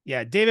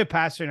 Yeah, David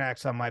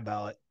Pasternak's on my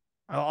ballot.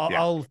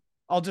 I'll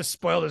just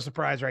spoil the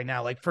surprise right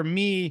now. Like for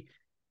me,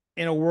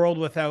 in a world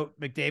without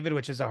McDavid,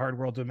 which is a hard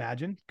world to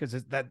imagine because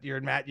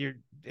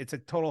it's a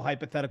total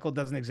hypothetical,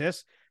 doesn't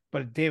exist.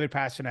 But David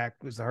Pastrnak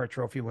was the Hart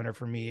Trophy winner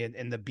for me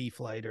in the B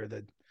flight or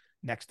the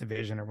next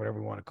division or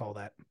whatever we want to call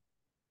that.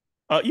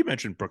 You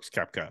mentioned Brooks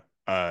Koepka,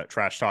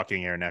 trash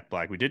talking Aaron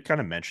Ekblad. We did kind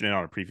of mention it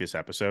on a previous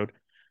episode.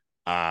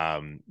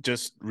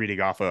 Just reading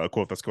off a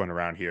quote that's going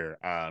around here.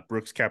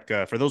 Brooks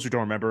Koepka, for those who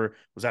don't remember,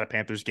 was at a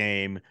Panthers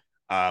game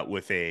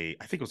with I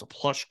think it was a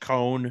plush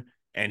cone,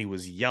 and he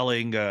was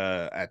yelling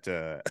at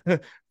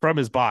from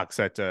his box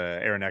at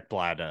Aaron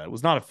Ekblad.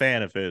 Was not a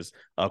fan of his.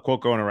 Quote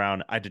going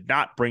around, I did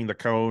not bring the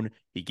cone.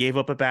 He gave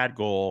up a bad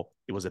goal.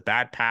 It was a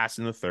bad pass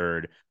in the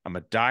third. I'm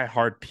a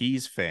diehard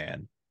Peas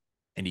fan,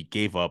 and he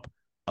gave up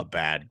a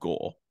bad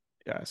goal.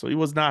 Yeah, so he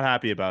was not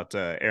happy about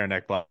Aaron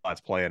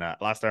Ekblad's playing.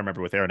 Last I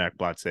remember with Aaron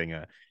Ekblad saying,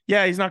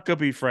 yeah, he's not going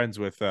to be friends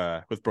with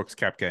Brooks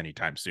Koepka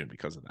anytime soon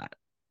because of that.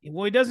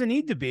 Well, he doesn't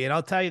need to be. And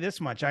I'll tell you this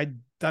much. I've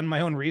done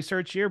my own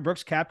research here.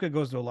 Brooks Koepka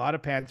goes to a lot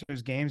of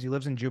Panthers games. He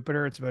lives in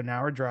Jupiter. It's about an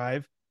hour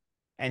drive.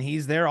 And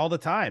he's there all the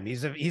time.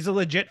 He's a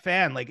legit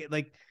fan.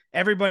 Like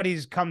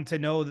everybody's come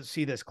to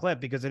see this clip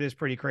because it is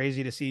pretty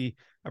crazy to see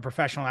a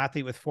professional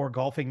athlete with 4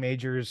 golfing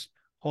majors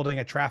holding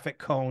a traffic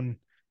cone,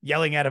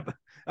 yelling at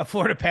a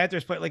Florida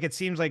Panthers player. Like it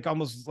seems like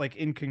almost like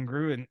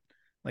incongruent.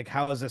 Like,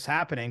 how is this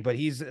happening? But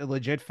he's a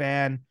legit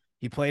fan.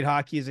 He played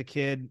hockey as a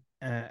kid.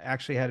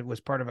 Actually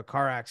was part of a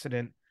car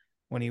accident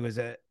when he was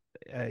a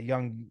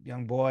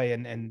young boy,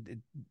 and it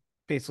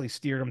basically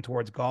steered him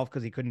towards golf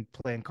because he couldn't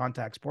play in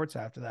contact sports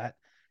after that.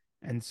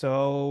 And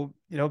so,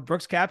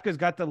 Brooks Koepka's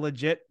got the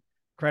legit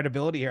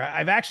credibility here.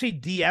 I've actually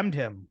DM'd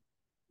him.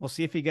 We'll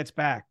see if he gets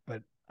back,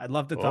 but I'd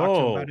love to talk to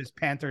him about his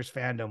Panthers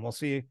fandom. We'll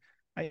see.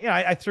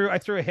 I threw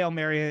a Hail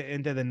Mary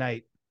into the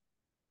night.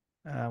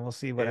 We'll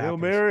see what happens. Hail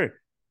Mary.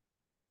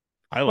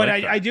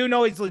 I do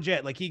know he's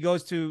legit. Like he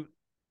goes to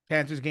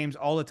Panthers games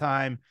all the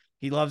time.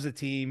 He loves the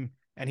team,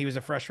 and he was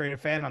a frustrated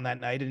fan on that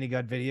night, and he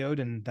got videoed,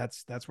 and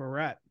that's where we're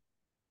at.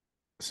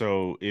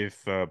 So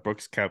if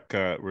Brooks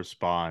Koepka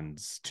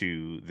responds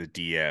to the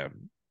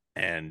DM,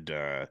 and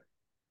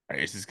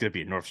is this going to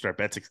be a North Star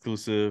Bets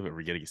exclusive? Are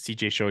we getting a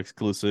CJ Show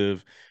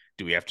exclusive?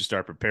 Do we have to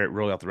start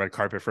rolling out the red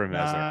carpet for him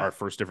as our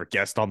first ever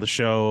guest on the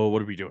show?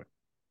 What are we doing?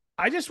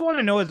 I just want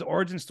to know his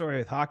origin story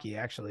with hockey,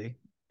 actually.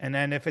 And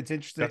then if it's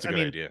interesting, that's a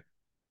good idea.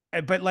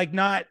 But like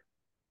not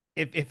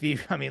if you,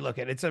 look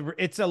at it,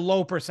 it's a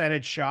low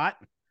percentage shot.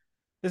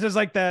 This is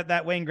like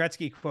that Wayne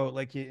Gretzky quote,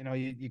 like,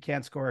 you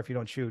can't score if you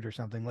don't shoot or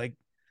something. Like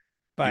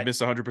You But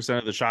miss 100%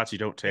 of the shots you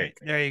don't take.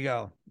 there you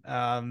go.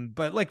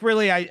 But like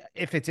really,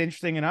 if it's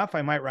interesting enough,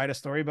 I might write a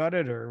story about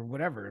it or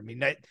whatever. I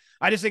mean,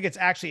 I just think it's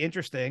actually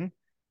interesting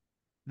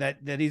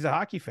that he's a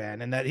hockey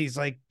fan and that he's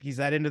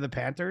that into the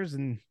Panthers.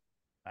 And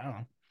I don't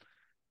know.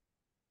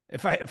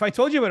 If I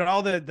told you about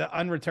all the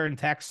unreturned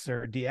texts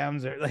or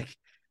DMs or like,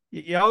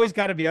 you always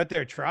got to be out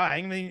there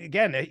trying. I mean,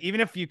 again, even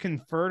if you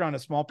convert on a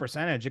small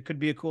percentage, it could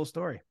be a cool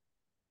story.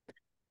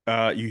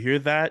 You hear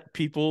that,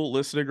 people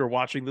listening or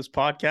watching this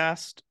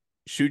podcast?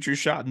 Shoot your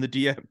shot in the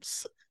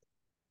DMs.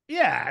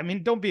 Yeah, I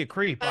mean, don't be a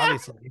creep,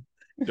 obviously.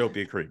 Don't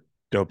be a creep.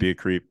 Don't be a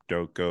creep.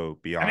 Don't go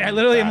beyond. I mean, I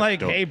literally am that. like,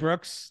 Don't- hey,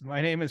 Brooks, my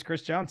name is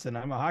Chris Johnson.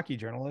 I'm a hockey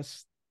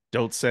journalist.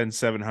 Don't send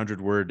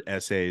 700-word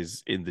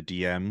essays in the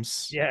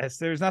DMs. Yes,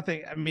 there's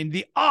nothing. I mean,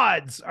 the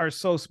odds are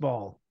so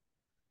small.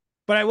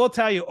 But I will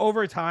tell you,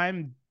 over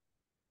time,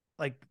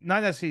 like,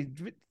 not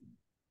necessarily,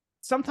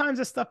 sometimes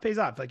this stuff pays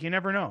off. Like, you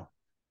never know.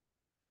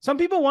 Some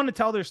people want to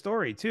tell their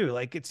story too.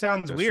 Like, it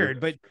sounds That's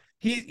weird, true. but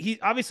he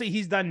obviously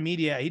he's done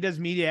media. He does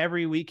media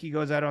every week. He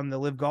goes out on the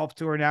Live Golf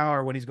Tour now,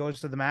 or when he goes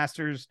to the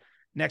Masters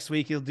next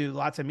week, he'll do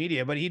lots of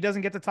media, but he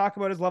doesn't get to talk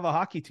about his love of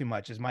hockey too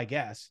much, is my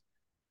guess.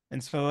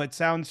 And so it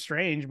sounds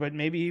strange, but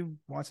maybe he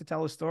wants to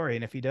tell his story.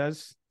 And if he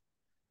does,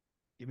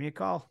 give me a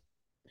call.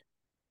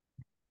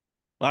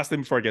 Last thing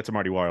before I get to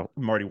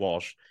Marty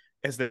Walsh,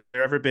 has there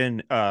ever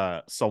been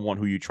someone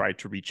who you tried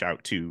to reach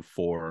out to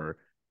for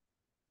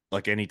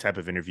like any type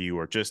of interview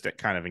or just a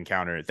kind of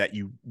encounter that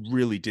you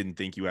really didn't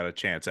think you had a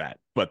chance at,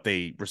 but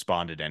they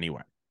responded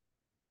anyway?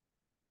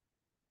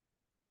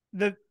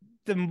 The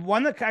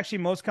one that actually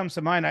most comes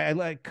to mind,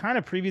 I kind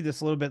of previewed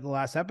this a little bit in the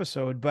last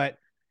episode, but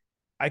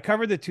I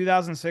covered the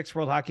 2006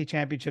 World Hockey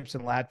Championships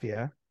in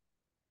Latvia.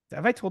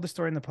 Have I told the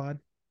story in the pod?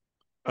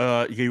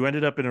 You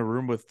ended up in a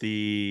room with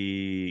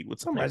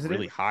some like president?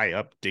 really high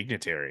up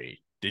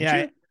dignitary, didn't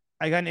Yeah, you?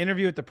 I got an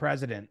interview with the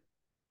president.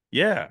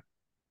 Yeah.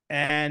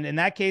 And in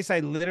that case, I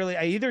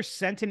either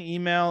sent an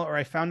email or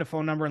I found a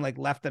phone number and like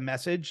left a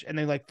message and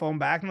they like phoned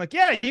back. I'm like,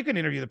 yeah, you can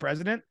interview the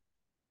president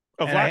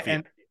Of and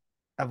Latvia.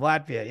 of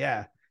Latvia.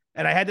 Yeah.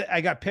 And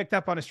I got picked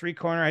up on a street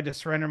corner. I had to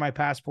surrender my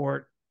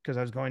passport because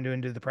I was going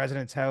into the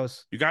president's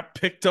house You got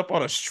picked up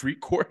on a street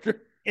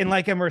corner? in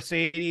like a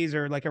Mercedes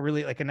or like a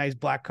really like a nice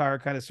black car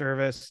kind of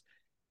service.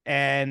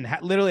 And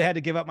literally had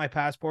to give up my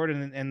passport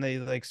and they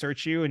like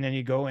search you and then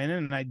you go in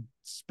and I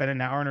spent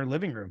an hour in her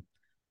living room.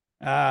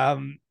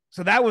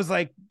 So that was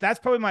like, that's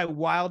probably my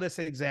wildest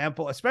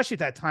example, especially at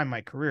that time in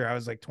my career. I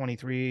was like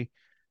 23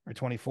 or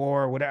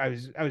 24, whatever.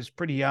 I was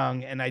pretty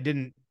young and I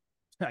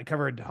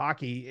covered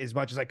hockey as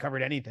much as I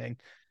covered anything.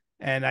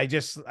 And I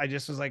just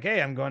was like,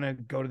 hey, I'm going to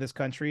go to this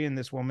country. And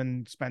this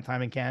woman spent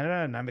time in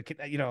Canada and I'm a kid,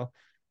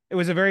 it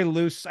was a very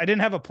loose, I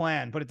didn't have a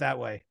plan, put it that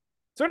way.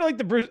 Sort of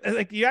like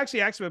like you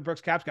actually asked about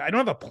Brooks Koepka. I don't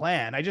have a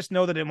plan. I just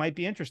know that it might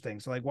be interesting.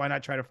 So like, why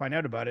not try to find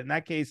out about it? In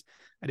that case,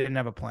 I didn't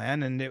have a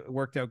plan and it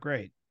worked out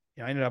great.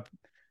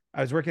 I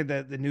was working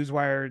at the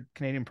Newswire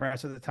Canadian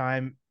Press at the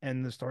time,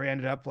 and the story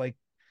ended up like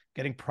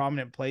getting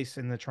prominent place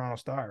in the Toronto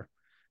Star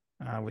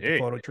with the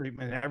photo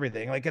treatment and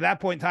everything. Like at that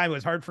point in time, it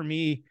was hard for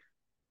me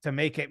to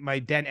make it my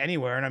dent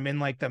anywhere. And I'm in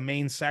like the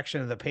main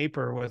section of the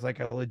paper was like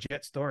a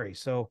legit story.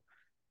 So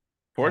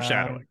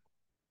Foreshadowing.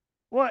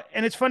 Well,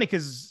 and it's funny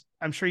because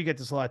I'm sure you get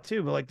this a lot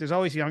too, but like there's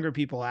always younger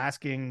people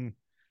asking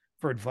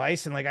for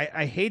advice. And like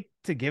I hate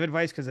to give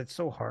advice because it's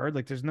so hard.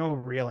 Like there's no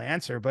real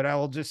answer, but I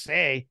will just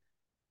say,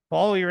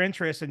 follow your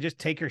interests and just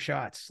take your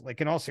shots. Like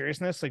in all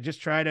seriousness, like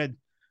just try to,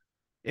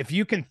 if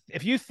you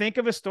think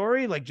of a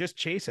story, like just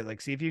chase it,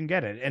 like see if you can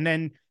get it. And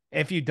then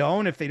if they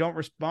don't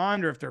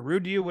respond or if they're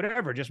rude to you,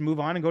 whatever, just move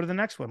on and go to the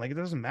next one. Like it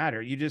doesn't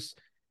matter. You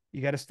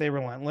got to stay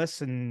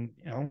relentless and,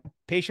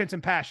 patience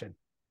and passion.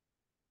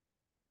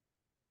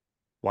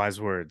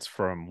 Wise words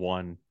from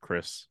one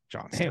Chris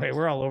Johnson. Anyway,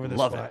 we're all over this.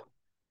 Love spot. it.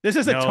 This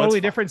is a No, totally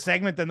it's different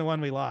segment than the one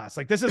we lost.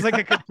 Like this is like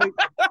a complete,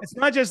 it's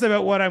not just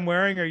about what I'm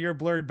wearing or your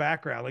blurred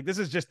background. Like this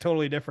is just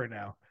totally different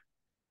now.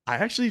 I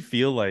actually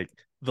feel like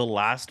the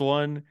last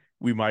one,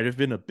 we might have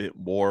been a bit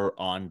more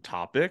on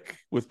topic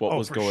with what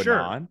was going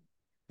on.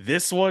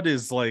 This one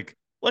is like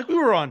we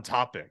were on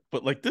topic,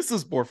 but like this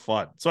is more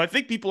fun. So I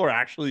think people are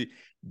actually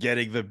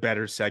getting the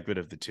better segment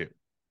of the two.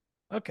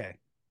 Okay.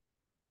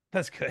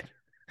 That's good.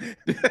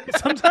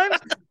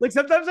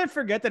 sometimes I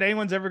forget that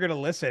anyone's ever going to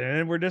listen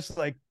and we're just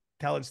like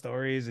telling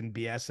stories and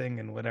BSing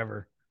and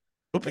whatever.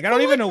 But Like I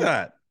don't even know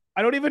that.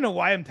 I don't even know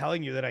why I'm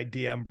telling you that I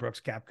DM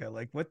Brooks Koepka.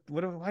 Like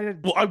why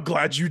did Well, I'm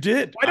glad you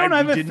did. I don't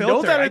have a didn't filter.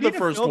 know that I in the need a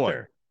first one.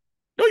 filter.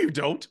 No, you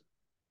don't.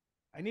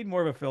 I need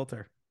more of a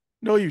filter.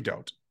 No, you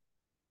don't.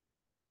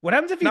 What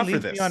happens if he Not for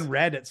leaves me this. on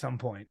red at some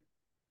point?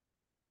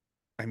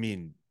 I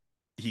mean,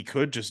 he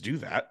could just do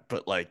that,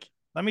 but like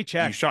Let me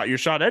check. you shot your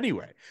shot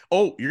anyway.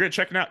 Oh, you're gonna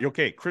check it out.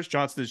 Okay, Chris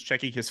Johnson is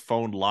checking his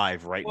phone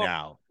live right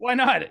now Why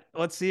not?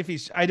 Let's see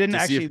if I didn't to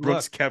actually see if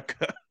Brooks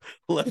Koepka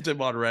left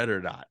him on red or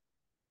not.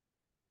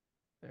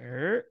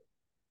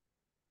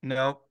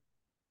 Nope.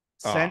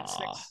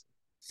 Aw.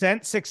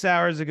 Sent 6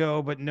 hours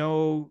ago, but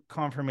no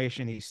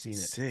confirmation he's seen it.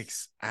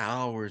 6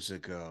 hours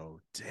ago.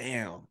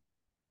 Damn.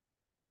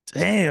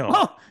 Damn.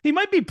 Well, he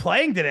might be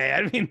playing today.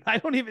 I mean, I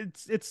don't even.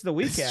 It's the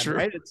weekend, true.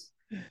 right?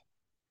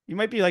 You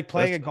might be like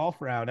playing That's a golf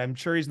round. I'm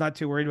sure he's not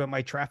too worried about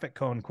my traffic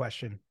cone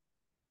question.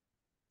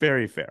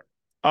 very fair.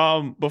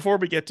 Before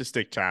we get to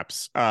stick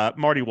taps,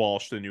 Marty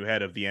Walsh, the new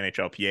head of the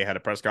NHLPA, had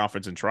a press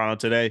conference in Toronto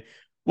today.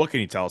 What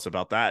can you tell us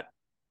about that?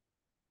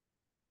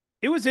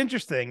 It was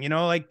interesting,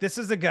 like this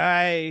is a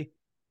guy.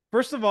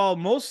 First of all,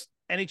 most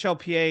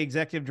NHLPA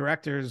executive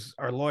directors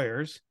are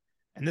lawyers,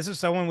 and this is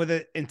someone with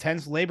an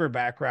intense labor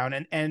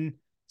background, and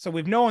so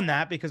we've known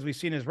that because we've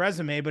seen his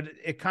resume, but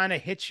it kind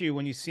of hits you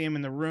when you see him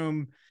in the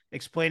room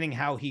explaining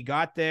how he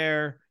got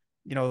there.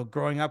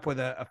 Growing up with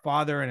a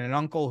father and an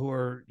uncle who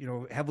are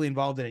heavily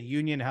involved in a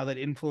union, how that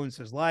influenced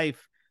his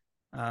life.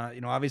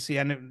 Obviously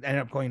ended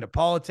up going to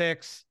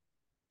politics,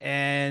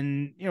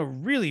 and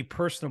really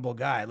personable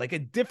guy, like a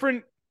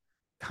different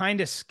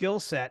kind of skill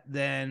set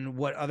than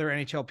what other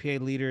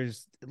NHLPA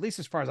leaders, at least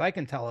as far as I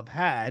can tell, have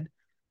had.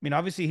 I mean,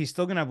 obviously, he's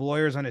still going to have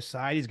lawyers on his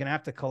side. He's going to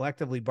have to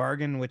collectively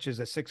bargain, which is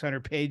a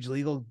 600-page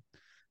legal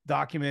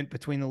document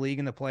between the league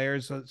and the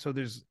players. So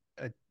there's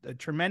a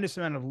tremendous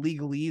amount of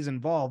legalese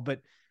involved.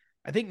 But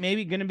I think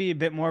maybe going to be a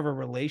bit more of a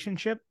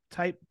relationship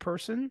type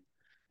person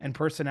and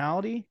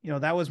personality.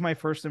 That was my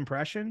first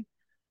impression.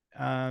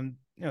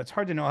 It's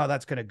hard to know how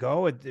that's going to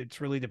go.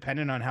 It's really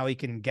dependent on how he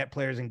can get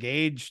players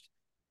engaged.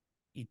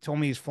 He told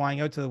me he's flying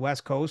out to the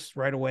West Coast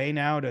right away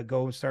now to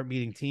go start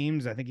meeting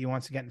teams. I think he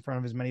wants to get in front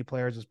of as many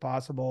players as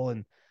possible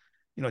and,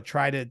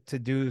 try to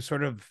do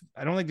sort of,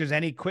 I don't think there's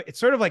any quick, it's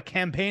sort of like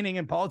campaigning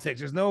in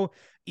politics. There's no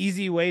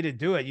easy way to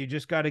do it. You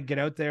just got to get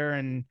out there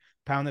and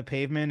pound the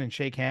pavement and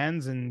shake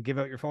hands and give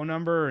out your phone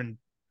number and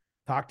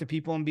talk to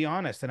people and be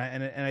honest. And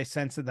I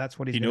sense that that's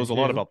what he knows a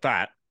lot about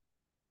that.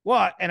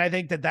 Well, and I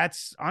think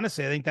that's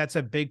honestly, I think that's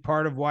a big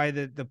part of why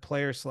the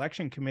player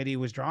selection committee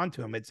was drawn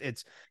to him.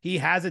 It's he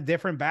has a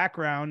different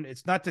background.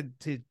 It's not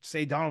to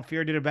say Donald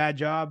Fear did a bad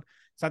job.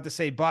 It's not to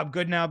say Bob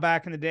Goodnow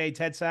back in the day,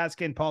 Ted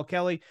Saskin, Paul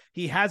Kelly.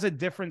 He has a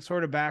different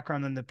sort of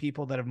background than the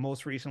people that have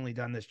most recently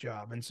done this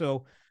job. And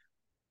so,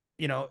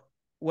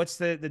 what's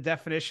the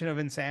definition of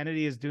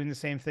insanity is doing the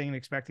same thing and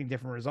expecting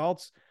different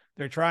results.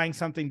 They're trying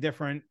something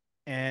different,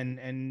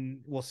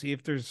 and we'll see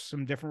if there's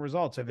some different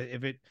results. If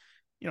it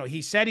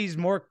he said he's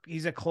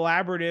a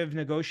collaborative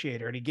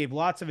negotiator, and he gave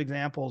lots of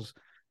examples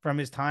from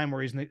his time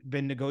where he's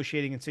been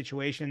negotiating in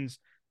situations,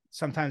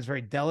 sometimes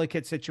very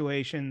delicate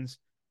situations,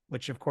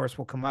 which of course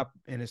will come up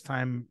in his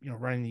time,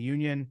 running the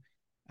union.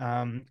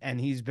 And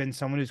he's been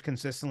someone who's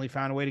consistently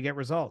found a way to get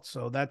results.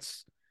 So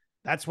that's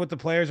what the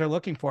players are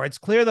looking for. It's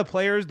clear the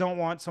players don't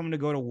want someone to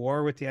go to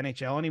war with the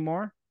NHL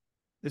anymore.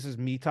 This is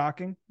me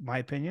talking, my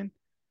opinion.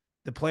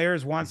 The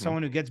players want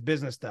someone who gets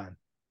business done.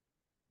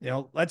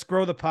 Let's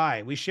grow the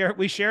pie. We share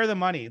the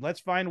money.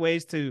 Let's find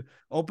ways to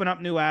open up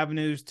new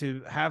avenues,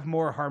 to have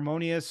more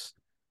harmonious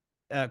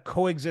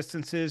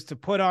coexistences, to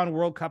put on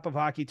World Cup of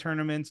Hockey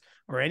tournaments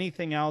or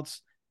anything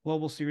else,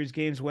 Global Series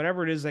games,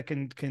 whatever it is that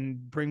can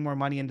bring more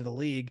money into the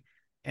league,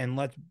 and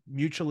let's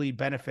mutually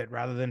benefit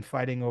rather than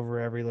fighting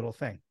over every little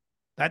thing.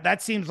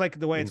 That seems like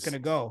the way it's going to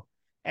go.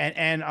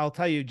 And I'll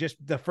tell you,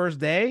 just the first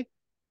day,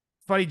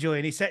 funny,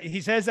 Julian, he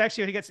says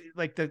actually when he gets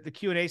like the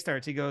Q&A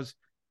starts, he goes,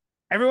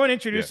 everyone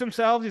introduce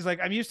themselves. He's like,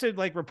 I'm used to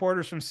like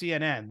reporters from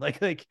CNN. Like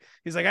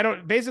he's like, I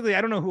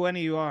don't know who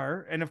any of you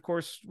are. And of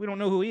course we don't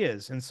know who he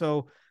is. And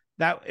so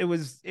that it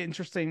was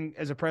interesting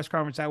as a press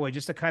conference that way,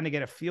 just to kind of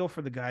get a feel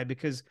for the guy,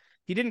 because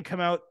he didn't come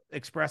out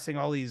expressing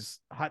all these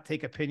hot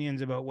take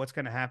opinions about what's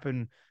going to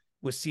happen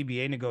with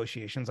CBA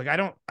negotiations. Like, I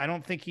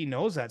don't think he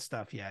knows that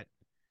stuff yet.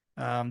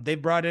 They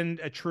brought in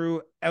a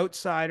true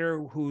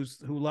outsider who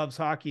loves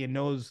hockey and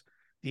knows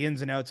the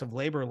ins and outs of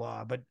labor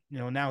law, but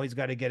now he's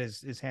got to get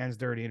his hands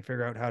dirty and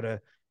figure out how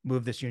to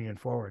move this union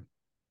forward.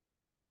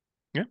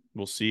 Yeah,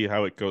 we'll see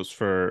how it goes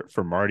for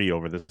Marty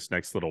over this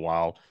next little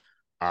while.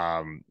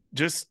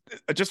 Just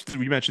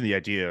we mentioned the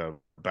idea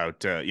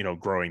about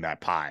growing that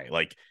pie,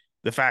 like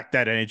the fact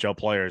that NHL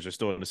players are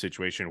still in a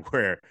situation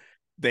where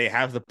they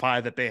have the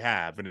pie that they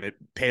have, and it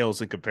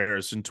pales in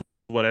comparison to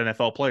what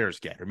NFL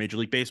players get, or Major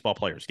League Baseball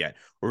players get,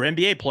 or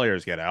NBA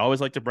players get. I always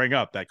like to bring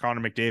up that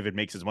Connor McDavid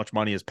makes as much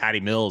money as Patty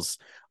Mills,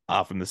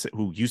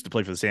 who used to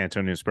play for the San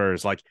Antonio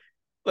Spurs. Like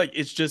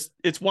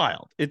it's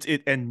wild.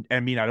 And I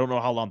mean, I don't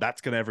know how long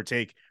that's going to ever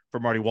take for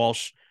Marty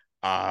Walsh,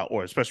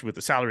 or especially with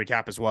the salary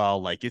cap as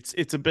well. Like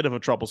it's a bit of a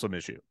troublesome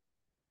issue.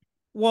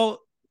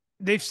 Well,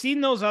 they've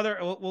seen those other,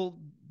 we'll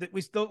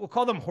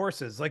call them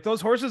horses. Like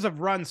those horses have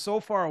run so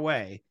far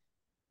away,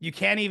 you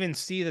can't even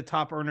see the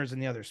top earners in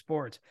the other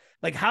sports.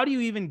 Like, how do you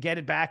even get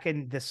it back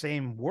in the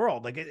same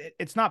world? Like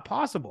it's not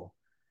possible.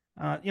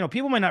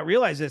 People might not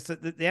realize this,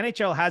 that the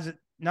NHL has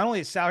not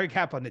only a salary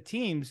cap on the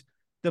teams,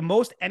 the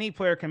most any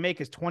player can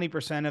make is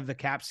 20% of the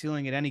cap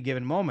ceiling at any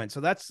given moment. So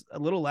that's a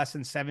little less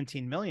than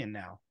 17 million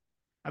now.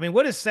 I mean,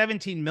 what does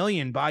 17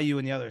 million buy you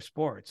in the other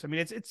sports? I mean,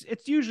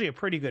 it's usually a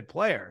pretty good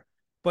player,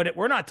 but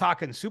we're not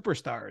talking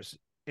superstars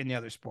in the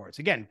other sports.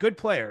 Again, good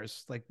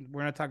players. Like,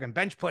 we're not talking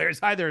bench players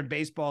either in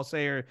baseball,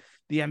 say, or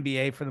the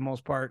NBA for the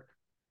most part.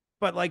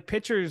 But like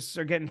pitchers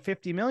are getting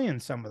 50 million,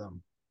 some of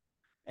them.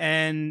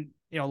 And,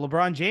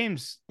 LeBron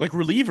James, like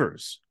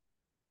relievers.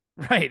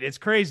 right. It's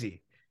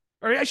crazy.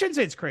 Or I shouldn't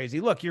say it's crazy.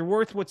 Look, you're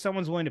worth what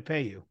someone's willing to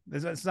pay you.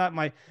 That's not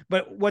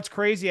but what's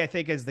crazy, I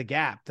think, is the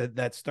gap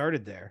that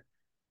started there.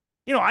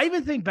 I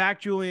even think back,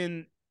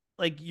 Julian,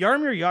 like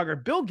Jaromir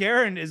Jagr, Bill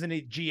Guerin isn't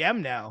a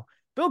GM now.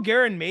 Bill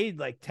Guerin made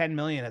like 10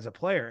 million as a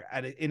player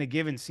in a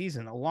given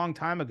season a long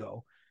time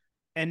ago.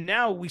 And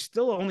now we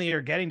still only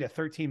are getting to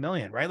 13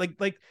 million, right?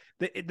 Like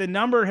the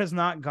number has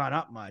not gone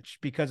up much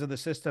because of the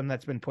system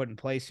that's been put in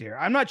place here.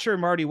 I'm not sure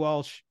Marty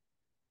Walsh,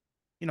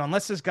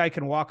 unless this guy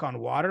can walk on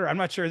water, I'm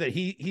not sure that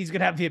he's going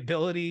to have the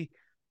ability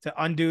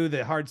to undo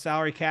the hard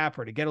salary cap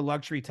or to get a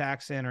luxury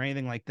tax in or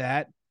anything like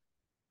that.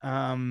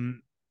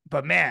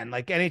 But man,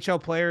 like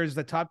NHL players,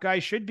 the top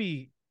guys should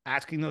be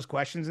asking those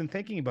questions and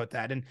thinking about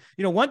that. And,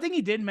 one thing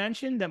he did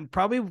mention that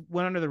probably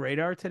went under the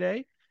radar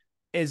today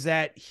is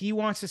that he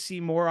wants to see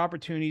more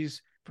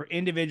opportunities for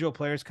individual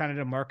players kind of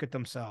to market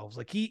themselves.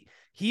 Like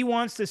he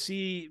wants to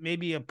see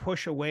maybe a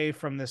push away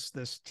from this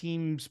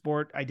team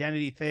sport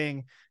identity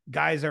thing.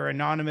 Guys are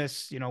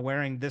anonymous,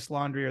 wearing this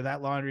laundry or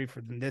that laundry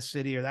for this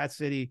city or that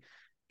city.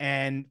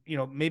 And,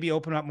 maybe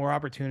open up more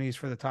opportunities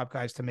for the top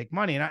guys to make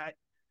money. And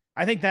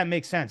I think that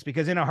makes sense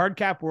because in a hard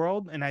cap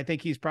world, and I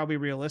think he's probably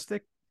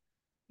realistic,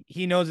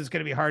 he knows it's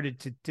going to be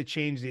hard to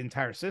change the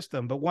entire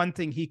system. But one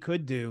thing he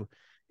could do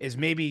is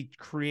maybe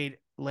create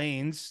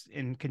lanes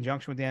in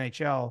conjunction with the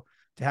NHL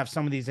to have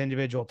some of these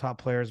individual top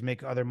players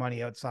make other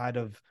money outside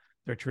of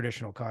their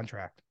traditional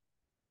contract.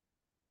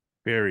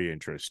 Very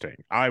interesting.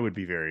 I would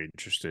be very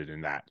interested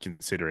in that,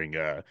 considering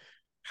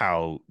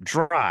how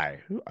dry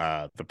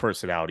the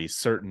personalities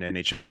certain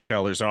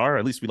NHLers are.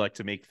 At least we like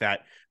to make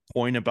that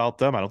point about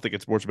them. I don't think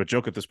it's more of a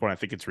joke at this point. I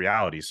think it's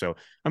reality. So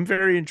I'm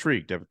very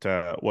intrigued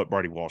at what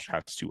Marty Walsh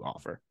has to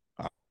offer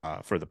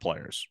for the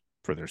players,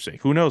 for their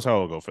sake. Who knows how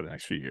it'll go for the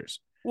next few years.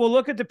 Well,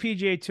 look at the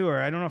PGA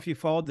Tour. I don't know if you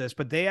followed this,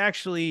 but they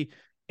actually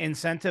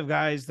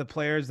incentivize the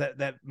players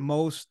that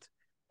most,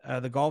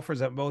 the golfers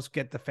that most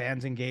get the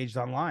fans engaged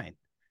online.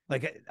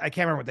 Like, I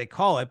can't remember what they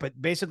call it,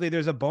 but basically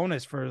there's a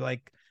bonus for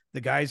like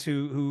the guys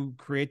who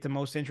create the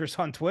most interest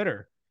on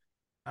Twitter.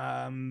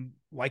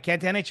 Why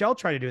can't the NHL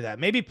try to do that?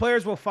 Maybe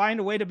players will find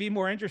a way to be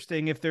more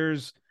interesting if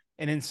there's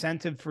an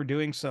incentive for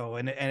doing so.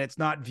 And it's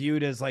not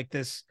viewed as like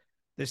this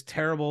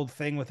terrible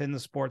thing within the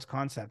sports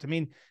concept. I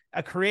mean,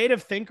 a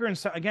creative thinker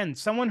and again,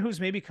 someone who's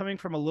maybe coming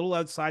from a little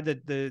outside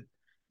the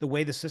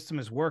way the system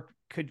has worked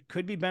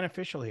could be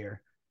beneficial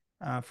here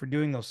for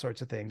doing those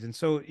sorts of things. And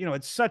so,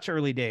 it's such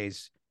early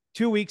days.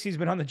 2 weeks he's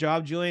been on the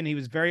job, Julian. He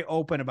was very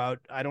open about,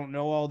 I don't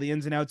know all the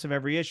ins and outs of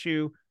every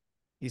issue.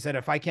 He said,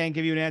 if I can't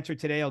give you an answer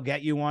today, I'll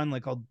get you one.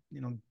 Like, I'll,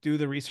 do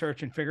the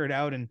research and figure it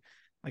out. And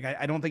like,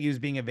 I don't think he was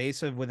being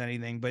evasive with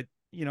anything, but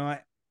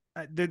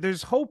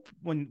there's hope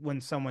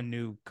when someone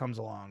new comes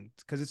along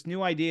because it's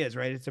new ideas,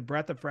 right? It's a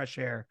breath of fresh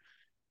air.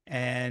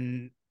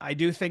 And I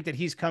do think that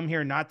he's come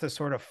here not to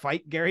sort of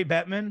fight Gary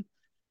Bettman.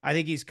 I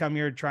think he's come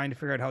here trying to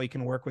figure out how he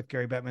can work with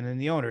Gary Bettman and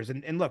the owners.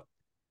 And look,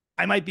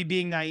 I might be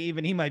being naive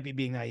and he might be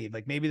being naive.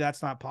 Like maybe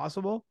that's not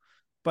possible,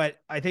 but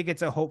I think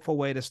it's a hopeful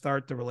way to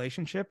start the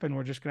relationship and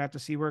we're just going to have to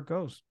see where it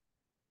goes.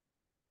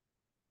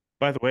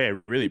 By the way, I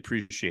really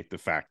appreciate the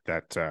fact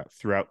that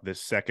throughout this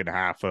second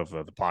half of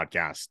the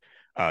podcast,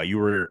 you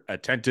were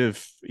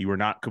attentive. You were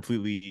not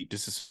completely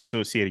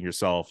disassociating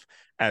yourself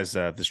as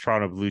this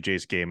Toronto Blue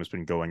Jays game has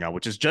been going on,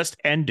 which has just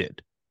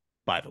ended,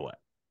 by the way.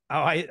 Oh,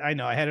 I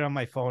know. I had it on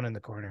my phone in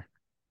the corner.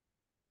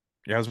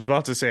 Yeah, I was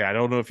about to say, I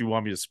don't know if you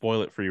want me to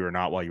spoil it for you or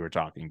not while you were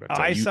talking, but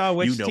I saw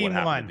which team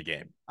what won in the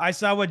game. I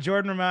saw what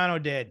Jordan Romano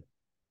did.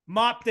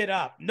 Mopped it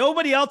up.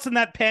 Nobody else in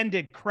that pen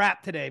did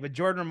crap today, but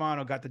Jordan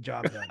Romano got the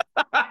job done.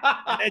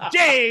 And the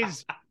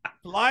Jays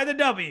fly the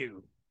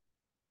W.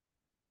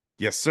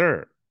 Yes,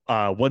 sir.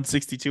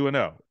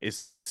 162-0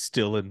 is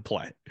still in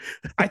play.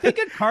 I think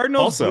a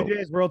Cardinals Also, Blue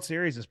Jays World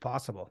Series is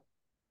possible.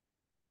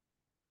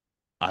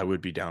 I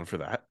would be down for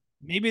that.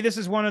 Maybe this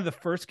is one of the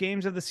first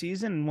games of the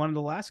season and one of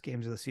the last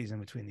games of the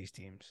season between these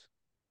teams.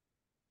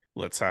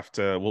 We'll have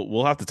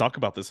to talk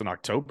about this in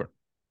October.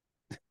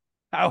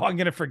 Oh, I'm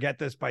going to forget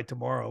this by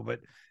tomorrow,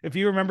 but if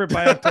you remember it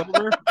by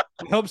October,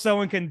 I hope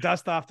someone can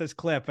dust off this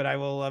clip and I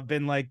will have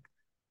been like,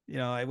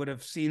 I would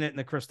have seen it in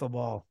the crystal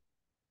ball.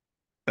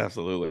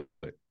 Absolutely.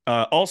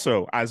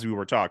 Also, as we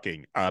were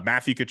talking,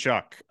 Matthew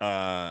Tkachuk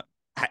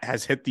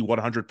has hit the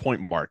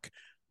 100-point mark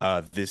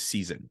this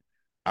season.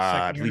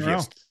 I believe he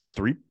has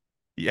 3.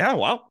 Yeah,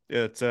 wow.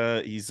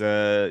 He's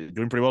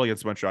doing pretty well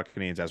against the Montreal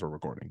Canadiens as we're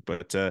recording.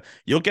 But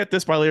you'll get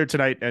this by later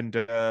tonight, and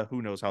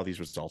who knows how these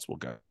results will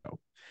go.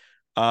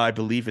 I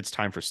believe it's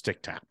time for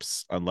stick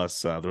taps,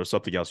 unless there was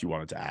something else you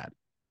wanted to add.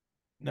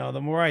 No,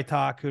 the more I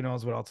talk, who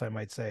knows what else I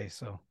might say.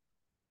 So,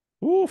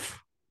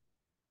 oof.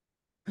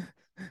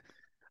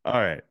 All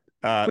right.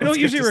 We don't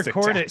usually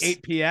record at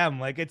 8 p.m.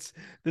 Like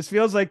this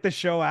feels like the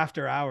show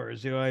after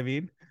hours. You know what I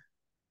mean?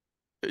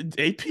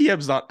 8 p.m.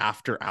 is not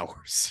after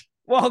hours.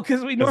 Well,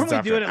 because we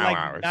normally do it at like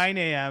hours. 9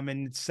 a.m.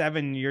 and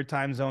 7 your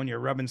time zone. You're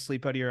rubbing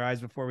sleep out of your eyes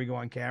before we go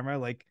on camera.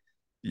 Like,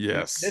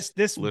 yes,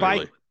 this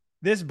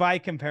by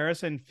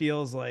comparison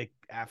feels like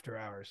after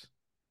hours.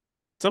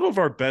 Some of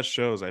our best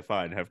shows I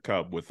find have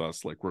come with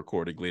us like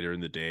recording later in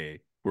the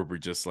day where we're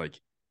just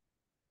like,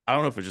 I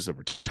don't know if it's just that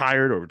we're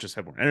tired or we just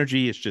have more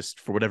energy. It's just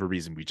for whatever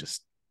reason,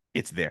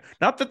 it's there.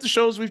 Not that the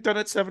shows we've done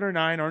at 7 or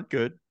 9 aren't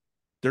good.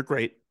 They're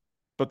great,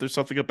 but there's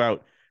something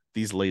about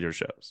these later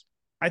shows.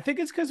 I think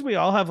it's because we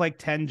all have like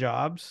 10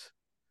 jobs.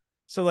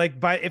 So like,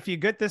 if you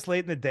get this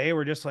late in the day,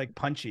 we're just like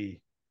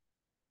punchy.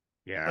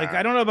 Yeah. Like,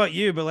 I don't know about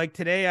you, but like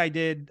today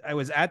I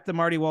was at the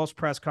Marty Walsh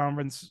press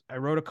conference. I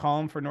wrote a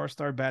column for North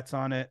Star Bets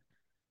on it.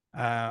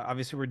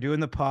 Obviously we're doing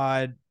the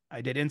pod. I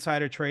did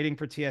insider trading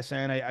for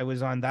TSN. I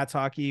was on That's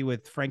Hockey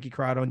with Frankie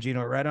Corrado and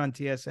Gino Red on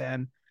TSN.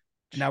 And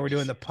now we're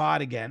doing the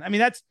pod again. I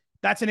mean,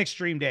 that's an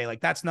extreme day.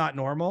 Like that's not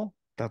normal.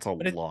 That's a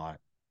lot.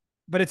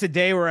 But it's a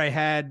day where I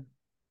had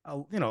a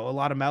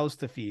lot of mouths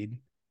to feed.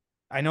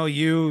 I know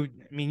you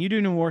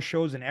do more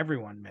shows than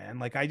everyone, man.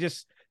 Like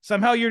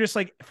somehow you're just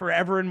like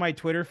forever in my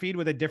Twitter feed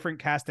with a different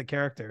cast of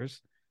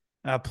characters.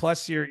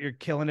 Plus you're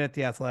killing it at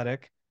The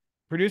Athletic.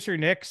 Producer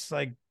Nick's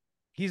like,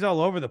 he's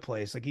all over the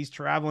place. Like he's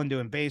traveling,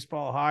 doing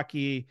baseball,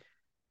 hockey.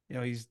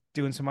 He's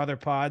doing some other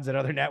pods at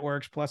other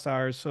networks plus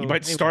ours. So you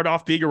might start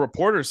off being a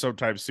reporter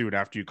sometime soon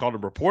after you called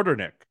him Reporter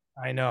Nick.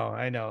 I know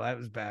that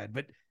was bad,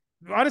 but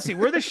honestly,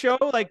 we're the show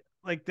like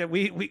that.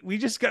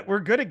 We're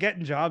good at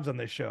getting jobs on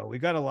this show. We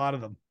got a lot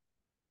of them.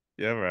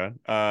 Yeah, man.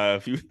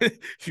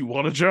 If you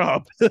want a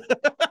job,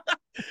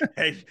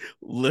 hey,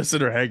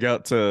 listen or hang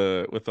out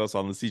with us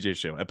on the CJ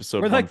Show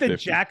episode. We're like the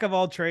jack of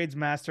all trades,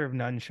 master of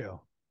none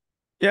show.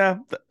 Yeah,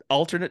 the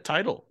alternate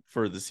title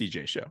for the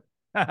CJ Show.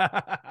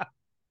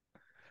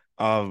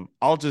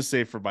 I'll just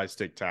say for my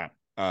stick tap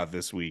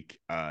this week,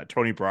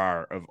 Tony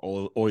Brar of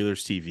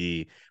Oilers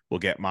TV will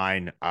get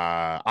mine.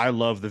 I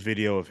love the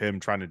video of him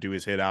trying to do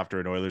his hit after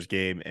an Oilers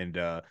game and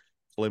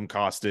Klim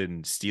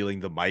Kostin stealing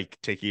the mic,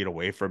 taking it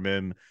away from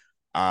him.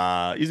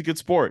 He's a good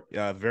sport.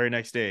 The very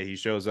next day he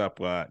shows up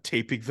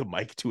taping the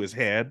mic to his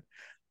hand.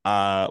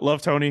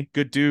 Love Tony,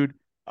 good dude.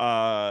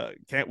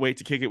 Can't wait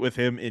to kick it with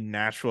him in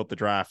Nashville at the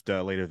draft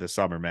later this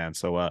summer, man.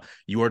 So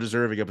you are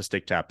deserving of a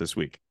stick tap this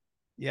week.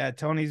 Yeah,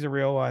 Tony's a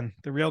real one.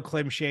 The real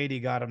Klim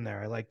Shady got him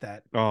there. I like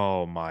that.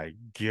 Oh my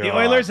god. The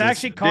Oilers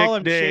actually call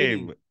him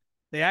Shady.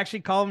 They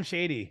actually call him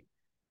Shady.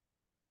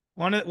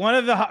 One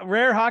of the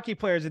rare hockey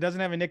players that doesn't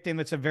have a nickname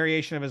that's a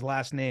variation of his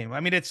last name. I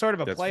mean, it's sort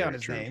of a play on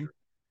his name,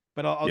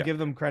 but I'll give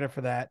them credit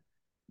for that.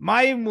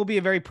 Mine will be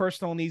a very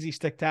personal and easy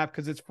stick tap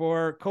because it's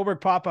for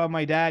Coburg Papa,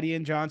 my dad,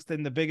 Ian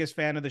Johnston, the biggest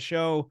fan of the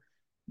show.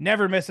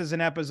 Never misses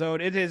an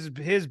episode. It is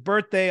his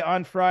birthday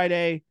on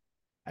Friday.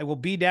 I will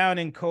be down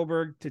in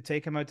Coburg to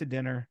take him out to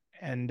dinner.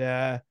 And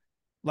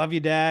love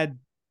you, Dad.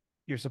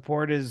 Your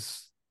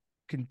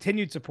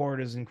continued support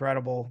is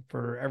incredible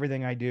for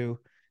everything I do.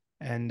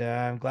 And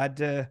I'm glad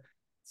to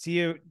see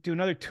you do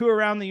another tour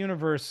around the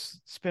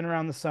universe, spin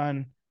around the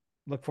sun.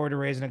 Look forward to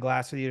raising a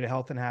glass with you to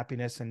health and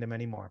happiness and to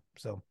many more.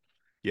 So,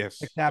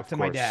 yes, tap to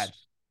my dad.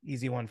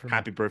 Easy one for me.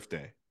 Happy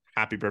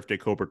birthday,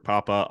 Coburg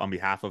Papa. On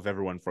behalf of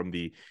everyone from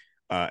the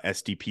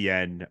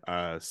SDPN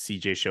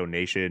CJ Show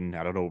Nation.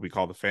 I don't know what we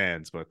call the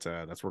fans, but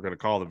that's what we're gonna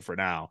call them for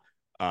now.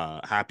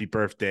 Happy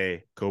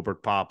birthday,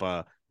 Coburg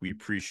Papa. We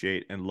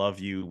appreciate and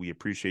love you. We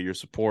appreciate your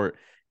support.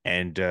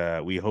 And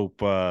we hope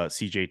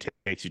CJ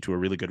takes you to a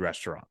really good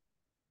restaurant.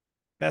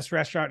 Best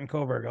restaurant in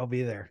Coburg. I'll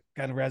be there.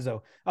 Got a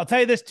rezo. I'll tell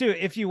you this too.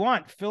 If you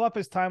want, fill up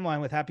his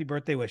timeline with happy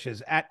birthday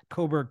wishes at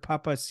Coburg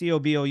Papa,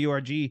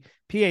 Coburg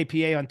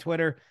Papa on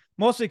Twitter.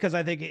 Mostly because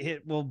I think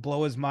it will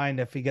blow his mind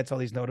if he gets all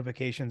these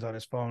notifications on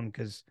his phone,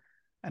 because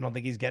I don't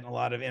think he's getting a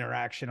lot of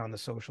interaction on the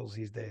socials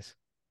these days.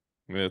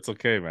 It's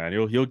okay, man.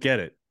 He'll get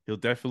it. He'll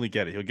definitely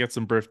get it. He'll get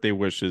some birthday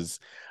wishes,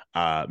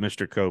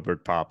 Mr.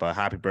 Coburg Papa.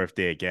 Happy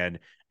birthday again.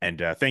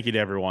 And thank you to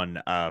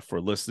everyone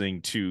for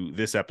listening to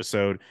this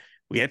episode.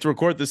 We had to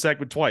record this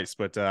segment twice,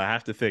 but I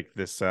have to think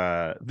this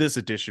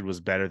edition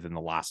was better than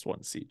the last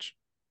one, Siege.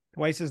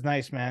 Twice is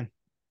nice, man.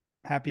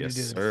 Happy to do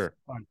this. Sir.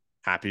 Fun.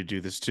 Happy to do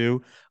this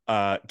too.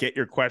 Get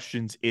your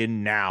questions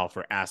in now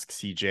for Ask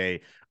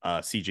CJ.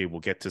 CJ will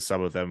get to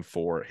some of them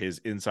for his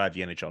Inside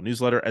the NHL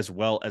newsletter, as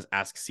well as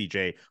Ask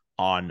CJ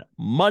on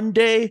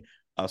Monday.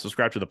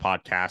 Subscribe to the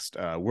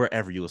podcast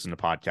wherever you listen to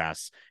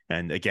podcasts.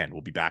 And again,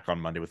 we'll be back on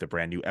Monday with a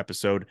brand new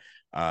episode.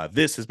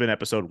 This has been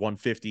episode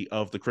 150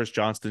 of The Chris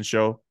Johnston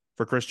Show.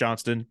 For Chris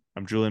Johnston,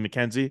 I'm Julian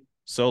McKenzie.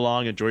 So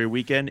long. Enjoy your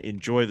weekend.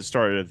 Enjoy the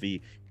start of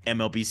the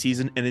MLB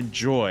season and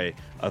enjoy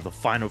the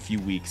final few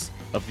weeks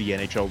of the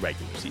NHL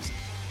regular season.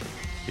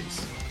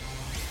 Peace.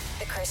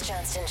 The Chris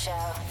Johnston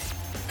Show.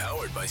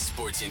 Powered by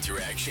Sports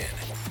Interaction.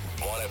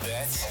 Want to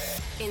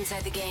bet?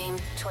 Inside the game,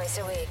 twice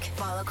a week.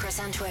 Follow Chris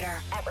on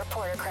Twitter at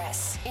Reporter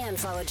Chris. And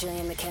follow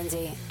Julian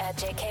McKenzie at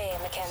JK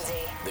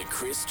McKenzie. The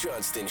Chris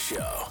Johnston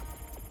Show.